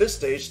complete this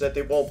stage that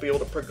they won't be able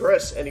to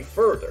progress any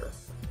further.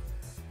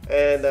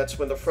 And that's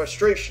when the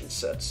frustration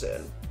sets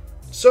in.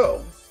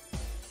 So,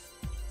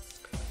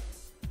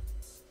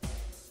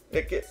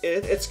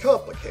 it's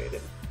complicated.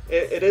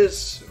 It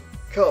is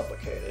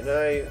complicated.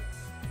 And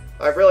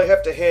I really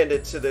have to hand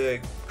it to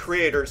the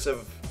creators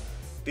of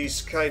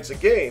these kinds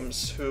of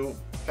games who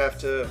have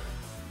to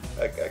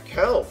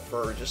account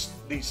for just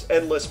these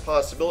endless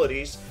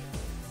possibilities.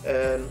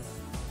 And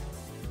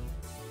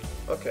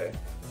okay,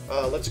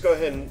 let's go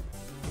ahead and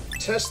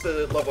test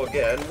the level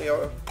again. We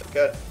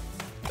got,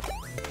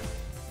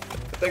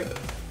 I think,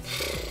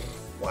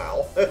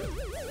 wow.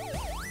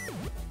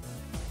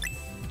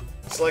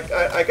 It's like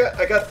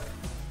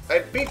I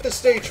beat the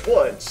stage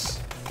once,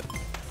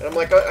 and I'm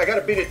like, I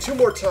gotta beat it 2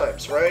 more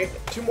times, right?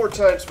 2 more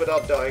times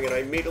without dying, and I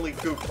immediately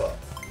goof up.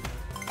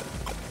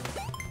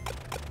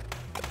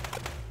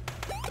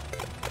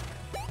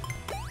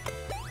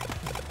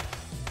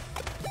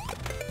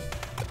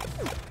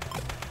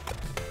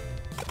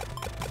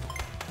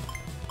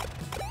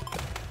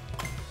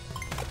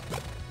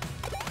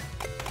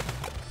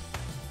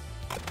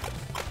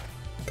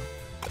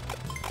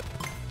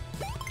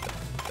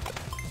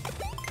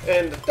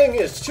 And the thing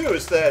is, too,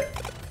 is that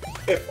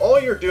if all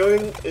you're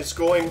doing is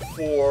going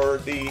for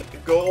the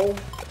goal,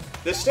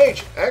 this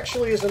stage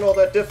actually isn't all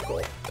that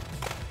difficult.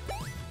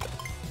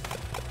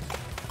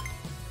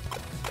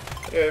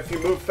 If you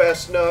move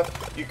fast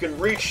enough, you can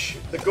reach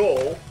the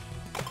goal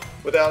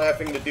without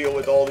having to deal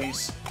with all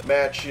these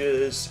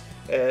matches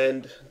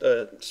and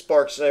the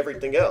sparks and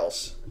everything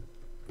else.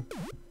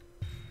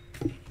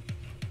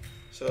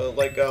 So,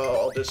 like,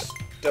 I'll just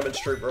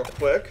demonstrate real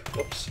quick.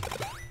 Whoops.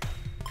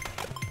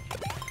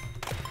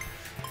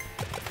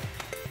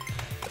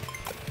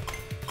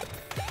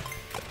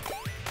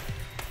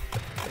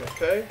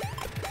 Okay,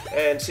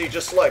 and see,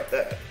 just like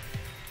that,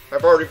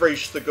 I've already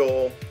reached the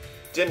goal,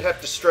 didn't have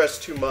to stress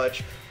too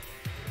much.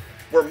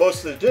 Where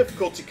most of the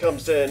difficulty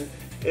comes in,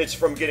 it's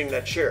from getting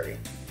that cherry.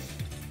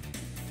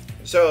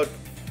 So,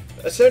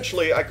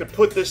 essentially, I could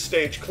put this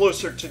stage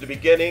closer to the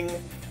beginning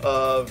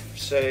of,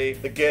 say,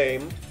 the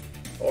game,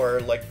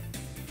 or like,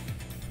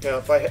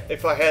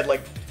 if I had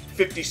like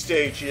 50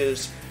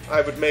 stages,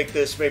 I would make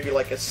this maybe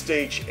like a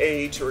stage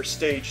 8 or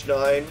stage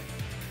 9.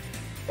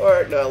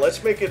 Alright, now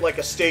let's make it like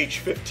a stage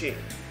 15.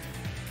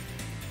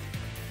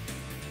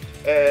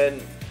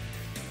 And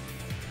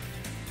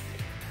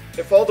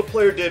if all the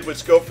player did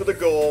was go for the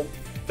goal,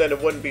 then it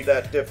wouldn't be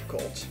that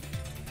difficult.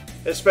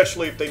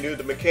 Especially if they knew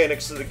the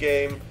mechanics of the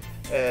game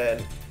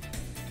and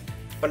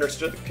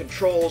understood the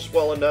controls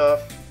well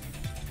enough.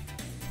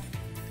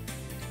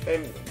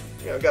 And,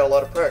 got a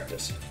lot of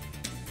practice.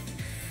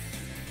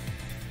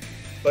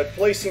 But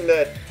placing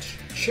that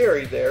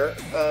cherry there,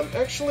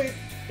 actually,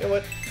 you know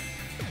what?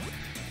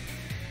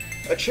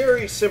 A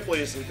cherry simply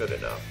isn't good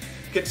enough.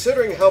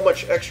 Considering how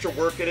much extra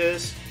work it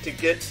is to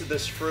get to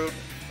this fruit,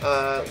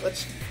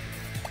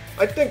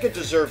 I think it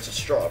deserves a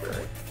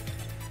strawberry.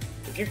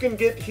 If you can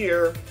get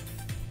here,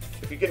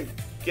 if you can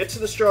get to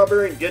the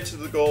strawberry and get to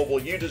the goal, well,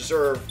 you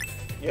deserve,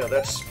 you know,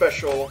 that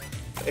special,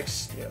 you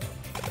know,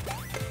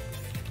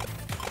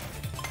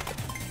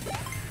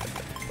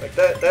 like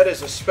that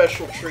is a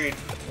special treat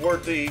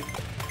worthy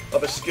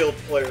of a skilled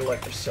player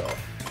like yourself.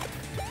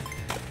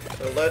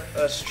 So let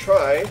us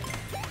try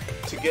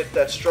to get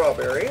that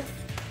strawberry.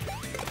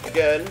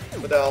 Again,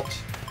 without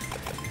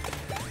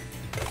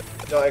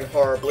dying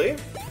horribly.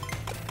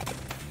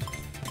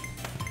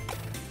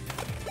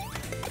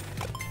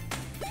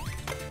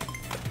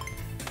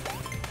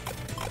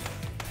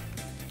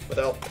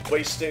 Without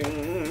wasting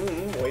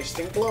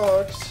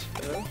blocks,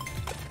 you know?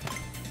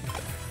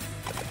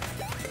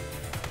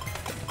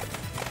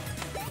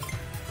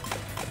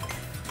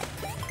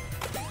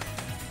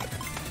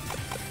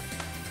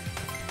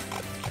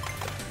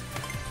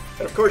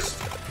 And of course,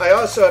 I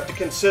also have to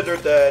consider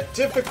that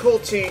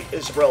difficulty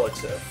is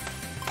relative.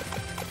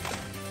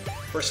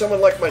 For someone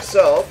like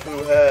myself,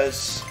 who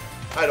has,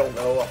 I don't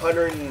know,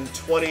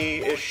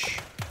 120-ish,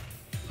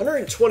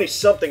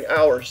 120-something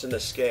hours in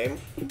this game,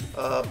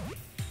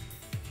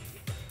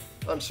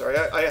 I'm sorry,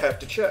 I have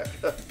to check.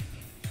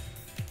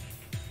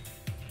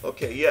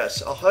 Okay,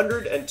 yes,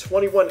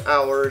 121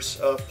 hours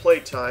of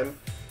playtime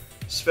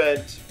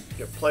spent,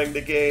 you know, playing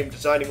the game,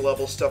 designing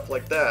levels, stuff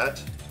like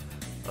that.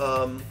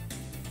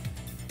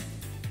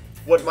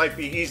 What might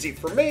be easy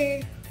for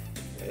me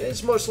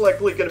is most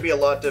likely going to be a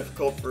lot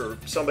difficult for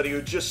somebody who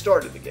just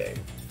started the game.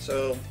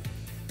 So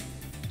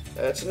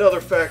that's another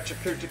factor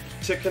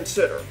to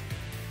consider.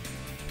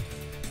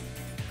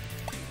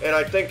 And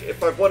I think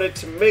if I wanted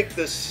to make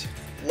this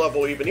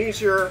level even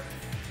easier,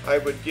 I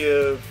would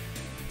give,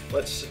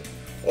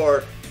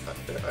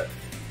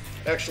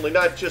 actually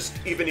not just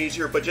even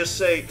easier, but just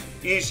say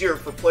easier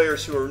for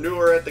players who are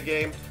newer at the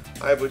game.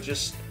 I would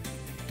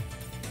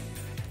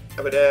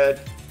add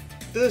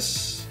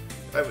this.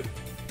 I would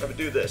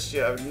do this.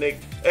 Yeah, I would make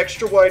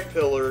extra wide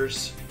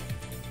pillars,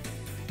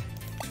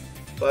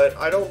 but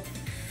I don't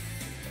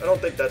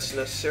think that's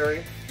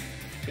necessary,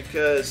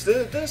 because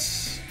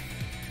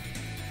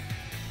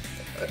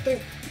I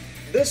think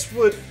this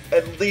would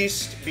at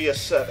least be a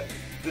 7.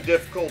 The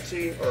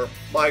difficulty, or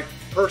my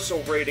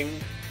personal rating,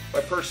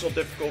 my personal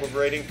difficulty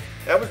rating,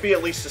 that would be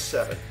at least a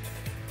 7.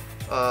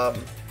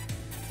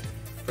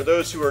 For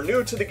those who are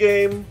new to the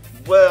game,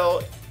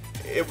 well,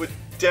 it would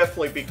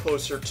definitely be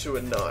closer to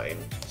a 9.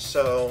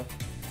 So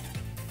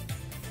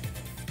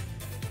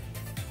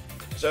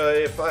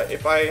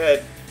if I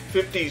had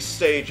 50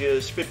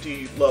 stages,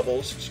 50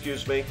 levels,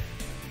 excuse me,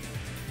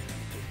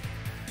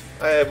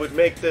 I would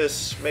make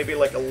this maybe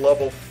like a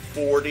level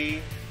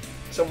 40,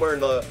 somewhere in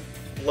the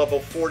level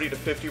 40 to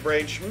 50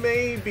 range,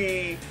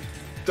 maybe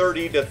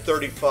 30 to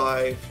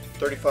 35,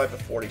 35 to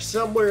 40,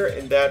 somewhere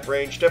in that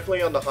range,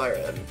 definitely on the higher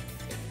end.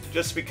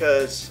 Just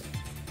because,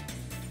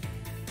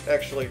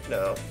 actually,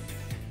 no.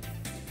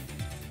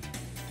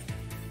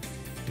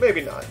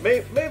 Maybe not.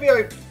 Maybe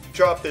I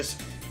drop this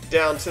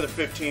down to the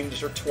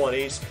 15s or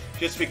 20s,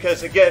 just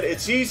because, again,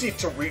 it's easy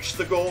to reach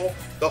the goal.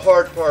 The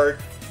hard part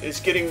is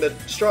getting the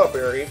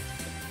strawberry,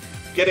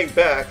 getting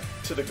back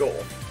to the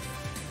goal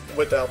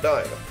without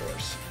dying, of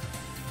course.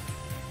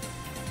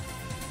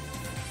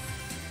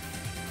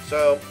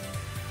 So,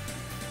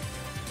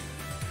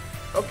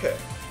 okay,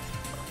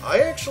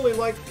 I actually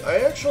like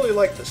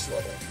this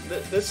level.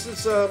 This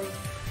is a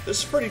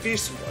pretty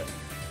decent one.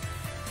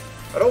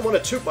 I don't want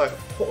to toot my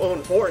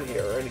own horn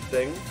here or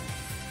anything,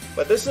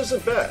 but this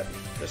isn't bad.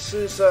 This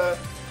is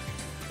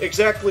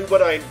exactly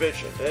what I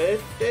envisioned,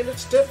 and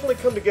it's definitely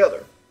come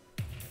together.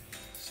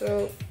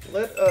 So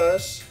let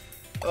us.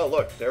 Oh,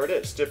 look, there it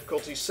is.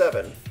 Difficulty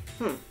 7.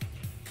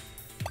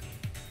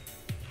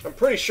 I'm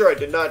pretty sure I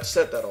did not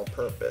set that on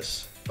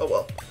purpose. Oh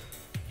well.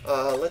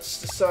 Let's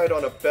decide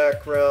on a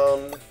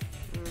background.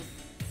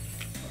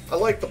 I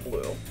like the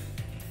blue.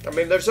 I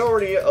mean, there's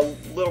already a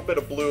little bit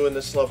of blue in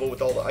this level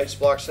with all the ice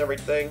blocks and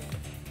everything.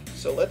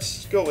 So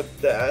let's go with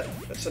that.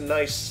 That's a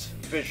nice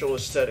visual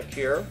aesthetic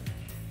here.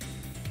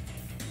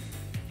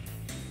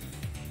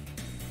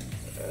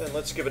 And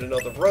let's give it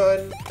another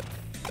run.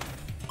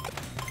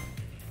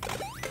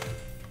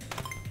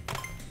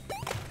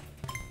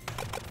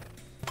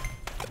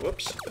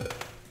 Whoops.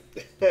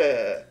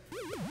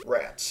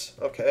 Rats.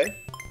 Okay.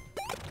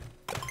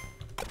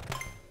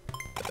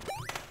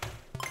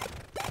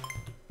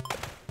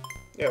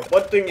 Yeah,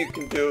 one thing you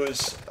can do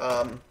is,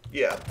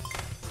 yeah,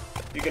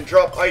 you can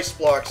drop ice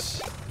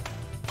blocks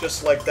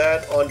just like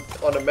that on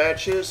the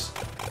matches,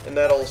 and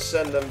that'll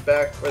send them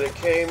back where they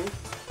came.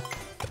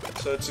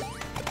 So it's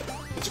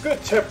a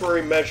good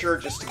temporary measure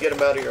just to get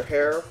them out of your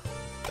hair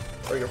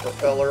or your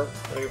propeller,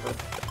 whatever.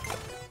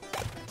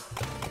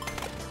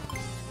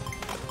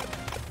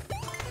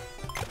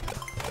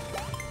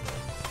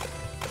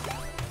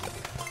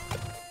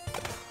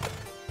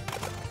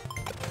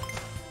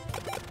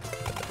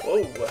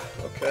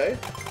 Okay.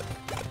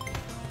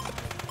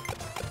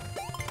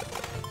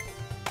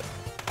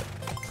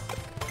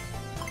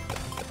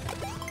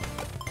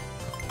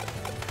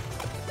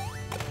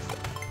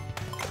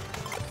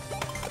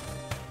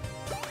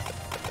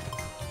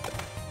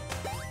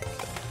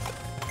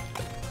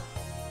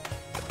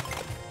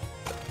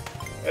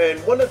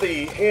 And one of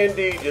the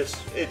handy,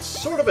 it's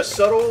sort of a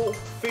subtle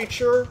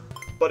feature,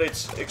 but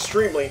it's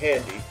extremely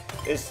handy,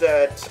 is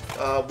that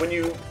when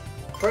you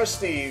press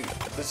the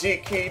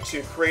Z key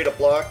to create a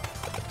block,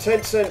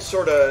 Tencent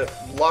sort of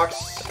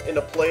locks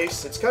into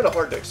place. It's kind of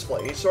hard to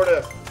explain. He sort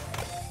of...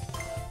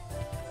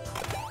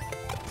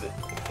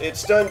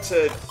 It's done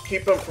to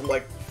keep him from,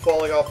 like,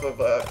 falling off of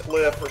a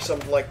cliff or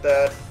something like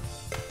that.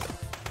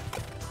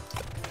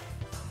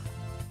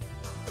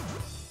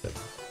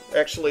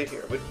 Actually,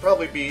 here, it would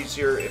probably be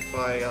easier if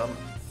I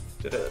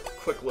did a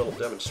quick little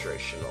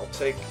demonstration. We'll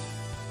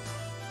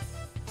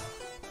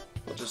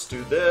just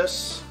do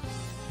this.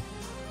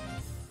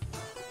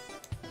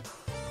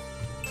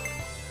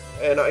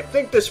 And I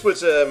think this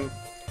was, I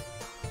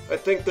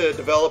think the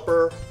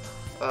developer,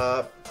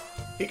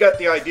 he got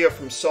the idea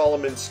from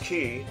Solomon's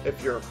Key,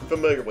 if you're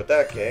familiar with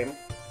that game.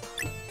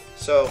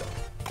 So...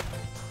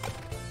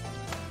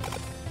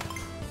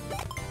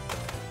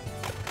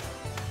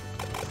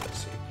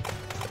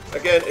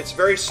 Again, it's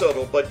very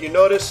subtle, but you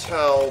notice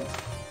how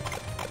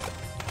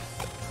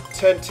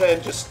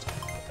 1010 just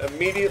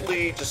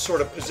immediately just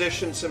sort of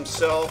positions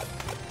himself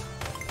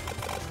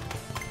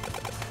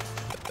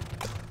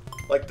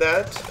like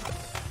that.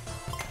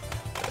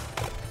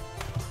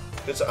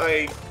 Because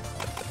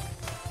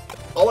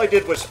all I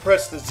did was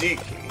press the Z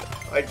key.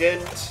 I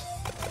didn't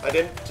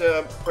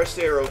press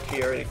the arrow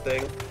key or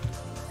anything.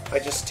 I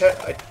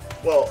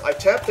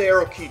tapped the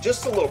arrow key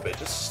just a little bit,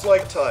 just a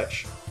slight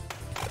touch,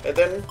 and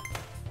then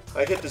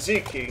I hit the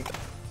Z key,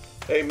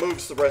 and he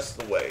moves the rest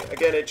of the way.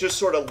 Again, it just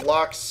sort of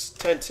locks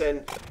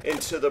 1010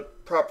 into the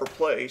proper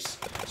place,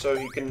 so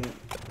he can,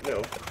 you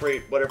know,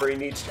 create whatever he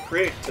needs to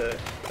create to...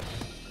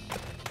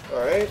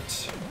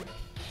 Alright.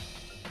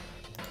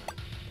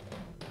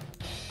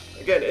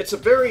 Again, it's a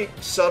very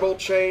subtle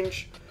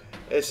change.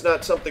 It's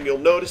not something you'll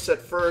notice at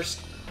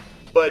first,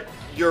 but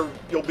you'll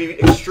be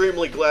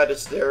extremely glad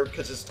it's there,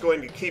 because it's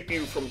going to keep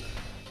you from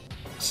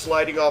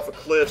sliding off of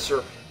cliffs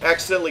or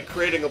accidentally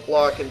creating a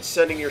block and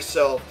sending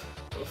yourself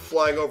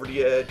flying over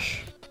the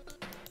edge.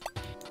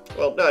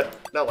 Well, not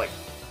like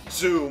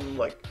zoom,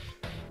 like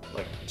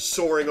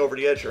soaring over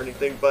the edge or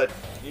anything, but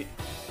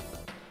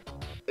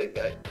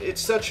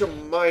it's such a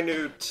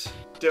minute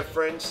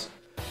difference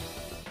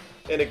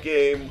in a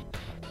game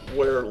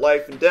where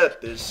life and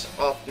death is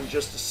often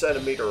just a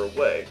centimeter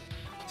away.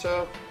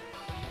 So,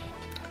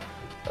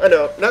 I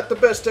know, not the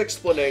best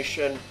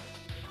explanation,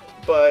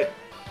 but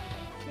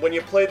when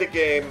you play the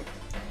game,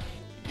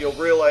 you'll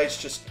realize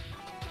just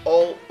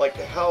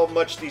how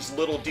much these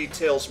little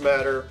details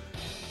matter,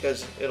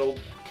 because it'll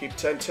keep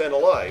 1010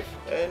 alive,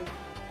 and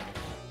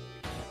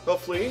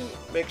hopefully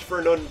makes for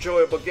an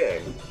enjoyable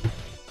game.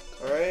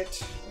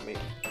 Alright, let me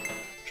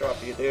drop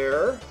you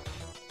there.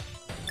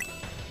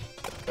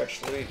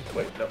 Actually,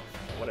 wait, no,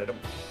 I wanted them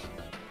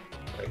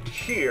right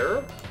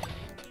here.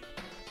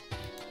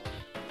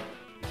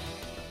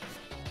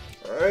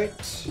 Alright.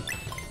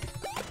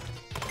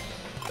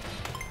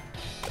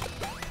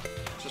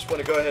 Just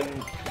want to go ahead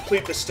and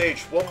complete the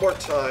stage one more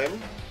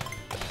time.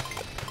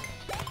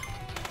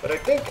 But I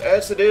think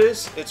as it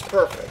is, it's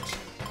perfect.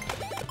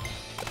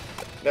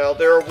 Now,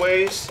 there are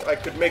ways I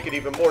could make it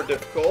even more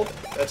difficult.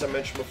 As I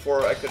mentioned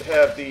before, I could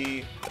have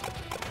the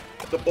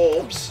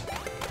bulbs.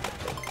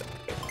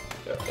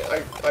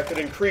 I could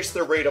increase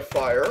their rate of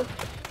fire.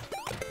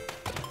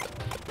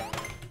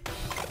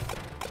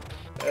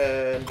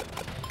 And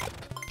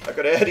I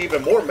could add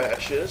even more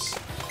matches,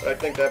 but I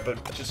think that would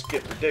just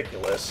get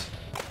ridiculous.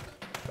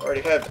 I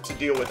already have to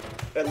deal with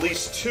at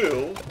least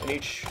 2 in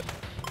each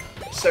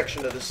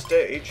section of the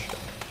stage.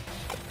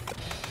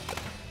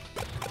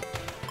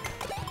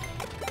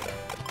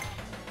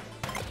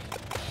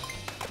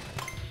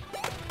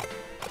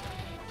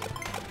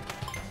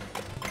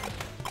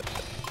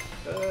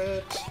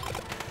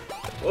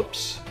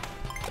 Whoops.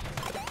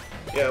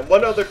 Yeah,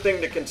 one other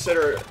thing to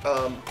consider,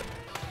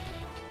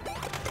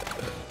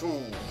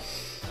 ooh,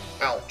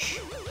 ouch.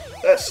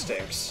 That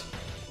stinks.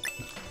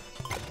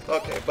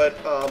 Okay, but,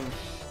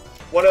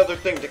 one other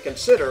thing to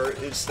consider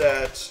is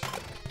that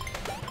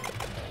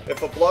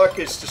if a block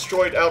is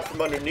destroyed out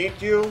from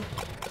underneath you,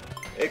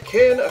 it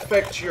can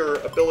affect your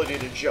ability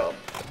to jump.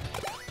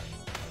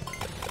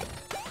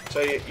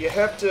 So you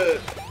have to,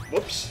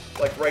 whoops,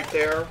 like right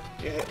there,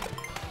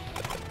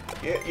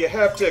 you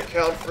have to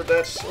account for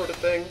that sort of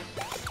thing.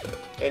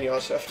 And you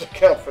also have to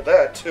account for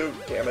that too,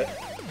 damn it.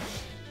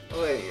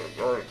 Oy,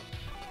 oy.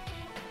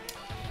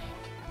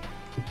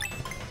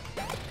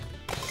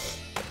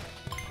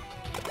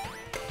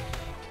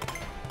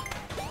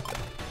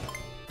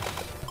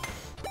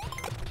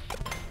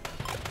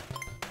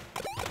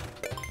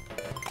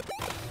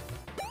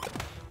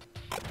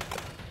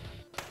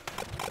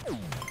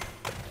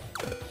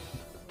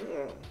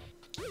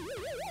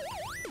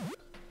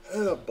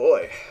 Oh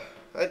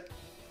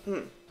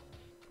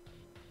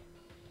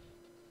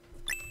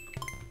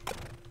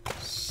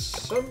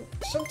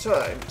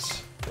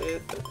sometimes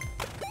it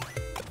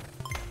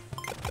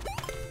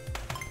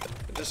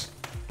just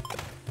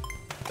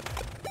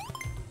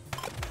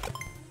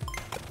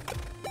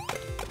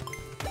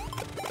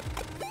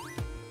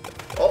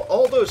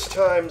all those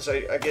times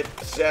I get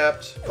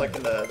zapped like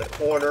in the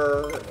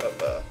corner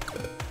of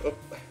oh.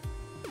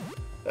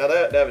 Now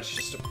that was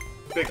just a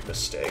big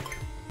mistake.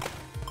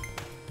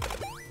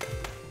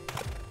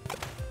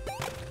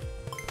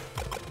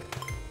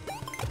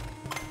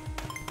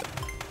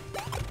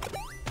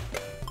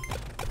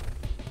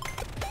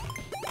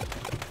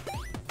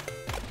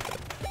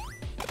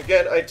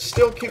 Again, I'd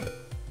still keep...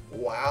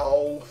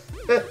 Wow.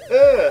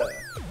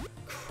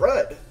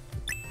 Crud.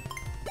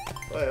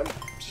 I am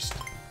just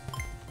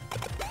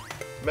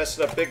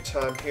messing up big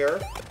time here.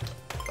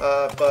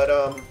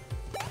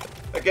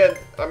 Again,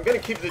 I'm going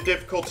to keep the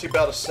difficulty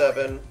about a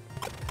 7.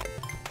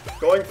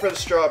 Going for the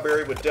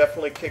strawberry would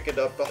definitely kick it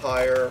up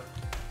higher,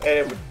 and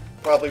it would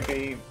probably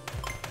be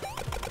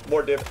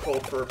more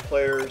difficult for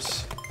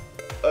players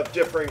of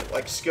differing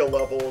like skill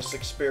levels,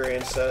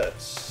 experience.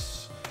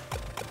 That's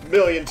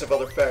millions of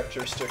other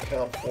factors to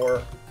account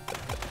for.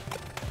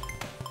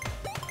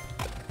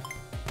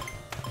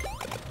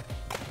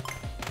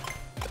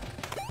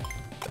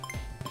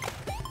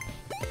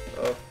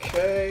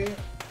 Okay.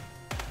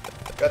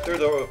 Got through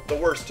the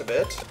worst of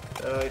it.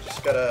 I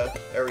just gotta...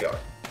 There we are.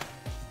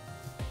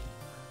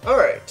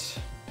 Alright.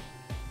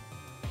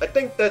 I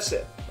think that's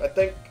it. I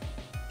think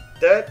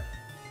that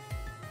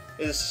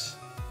is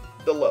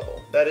the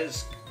level. That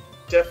is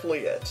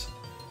definitely it.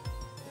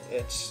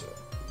 It's...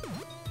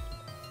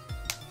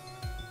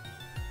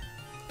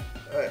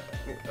 I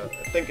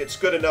think it's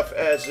good enough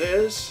as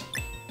is.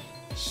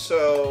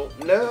 So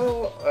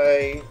now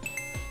I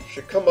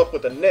should come up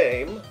with a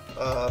name.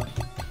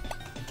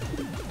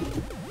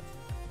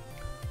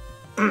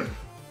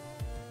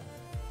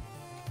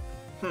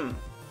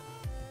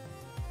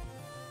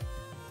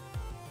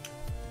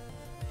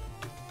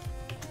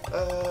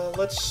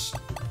 Let's...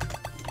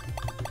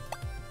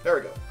 There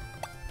we go.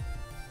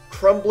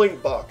 Crumbling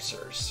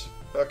boxers.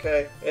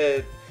 Okay?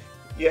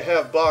 You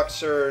have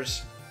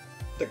boxers...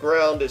 The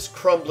ground is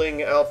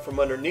crumbling out from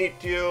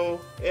underneath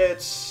you.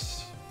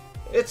 It's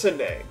a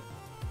name.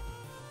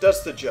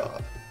 Does the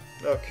job.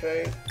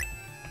 Okay.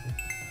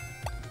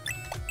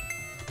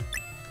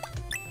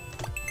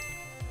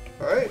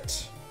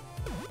 Alright.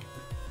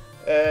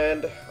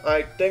 And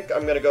I think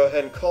I'm going to go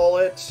ahead and call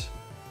it.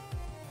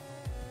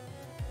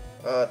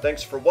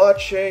 Thanks for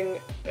watching,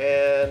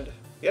 and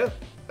yeah,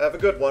 have a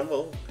good one.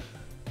 We'll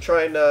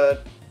try and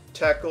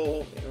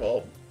tackle,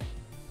 well,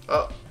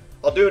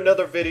 I'll do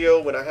another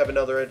video when I have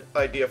another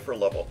idea for a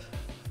level.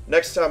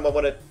 Next time I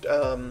want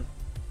to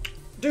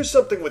do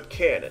something with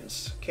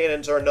cannons.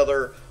 Cannons are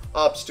another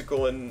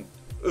obstacle in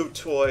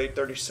Uootoy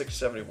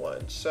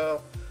 3671.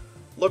 So,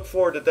 look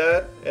forward to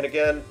that. And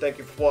again, thank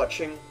you for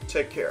watching.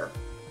 Take care.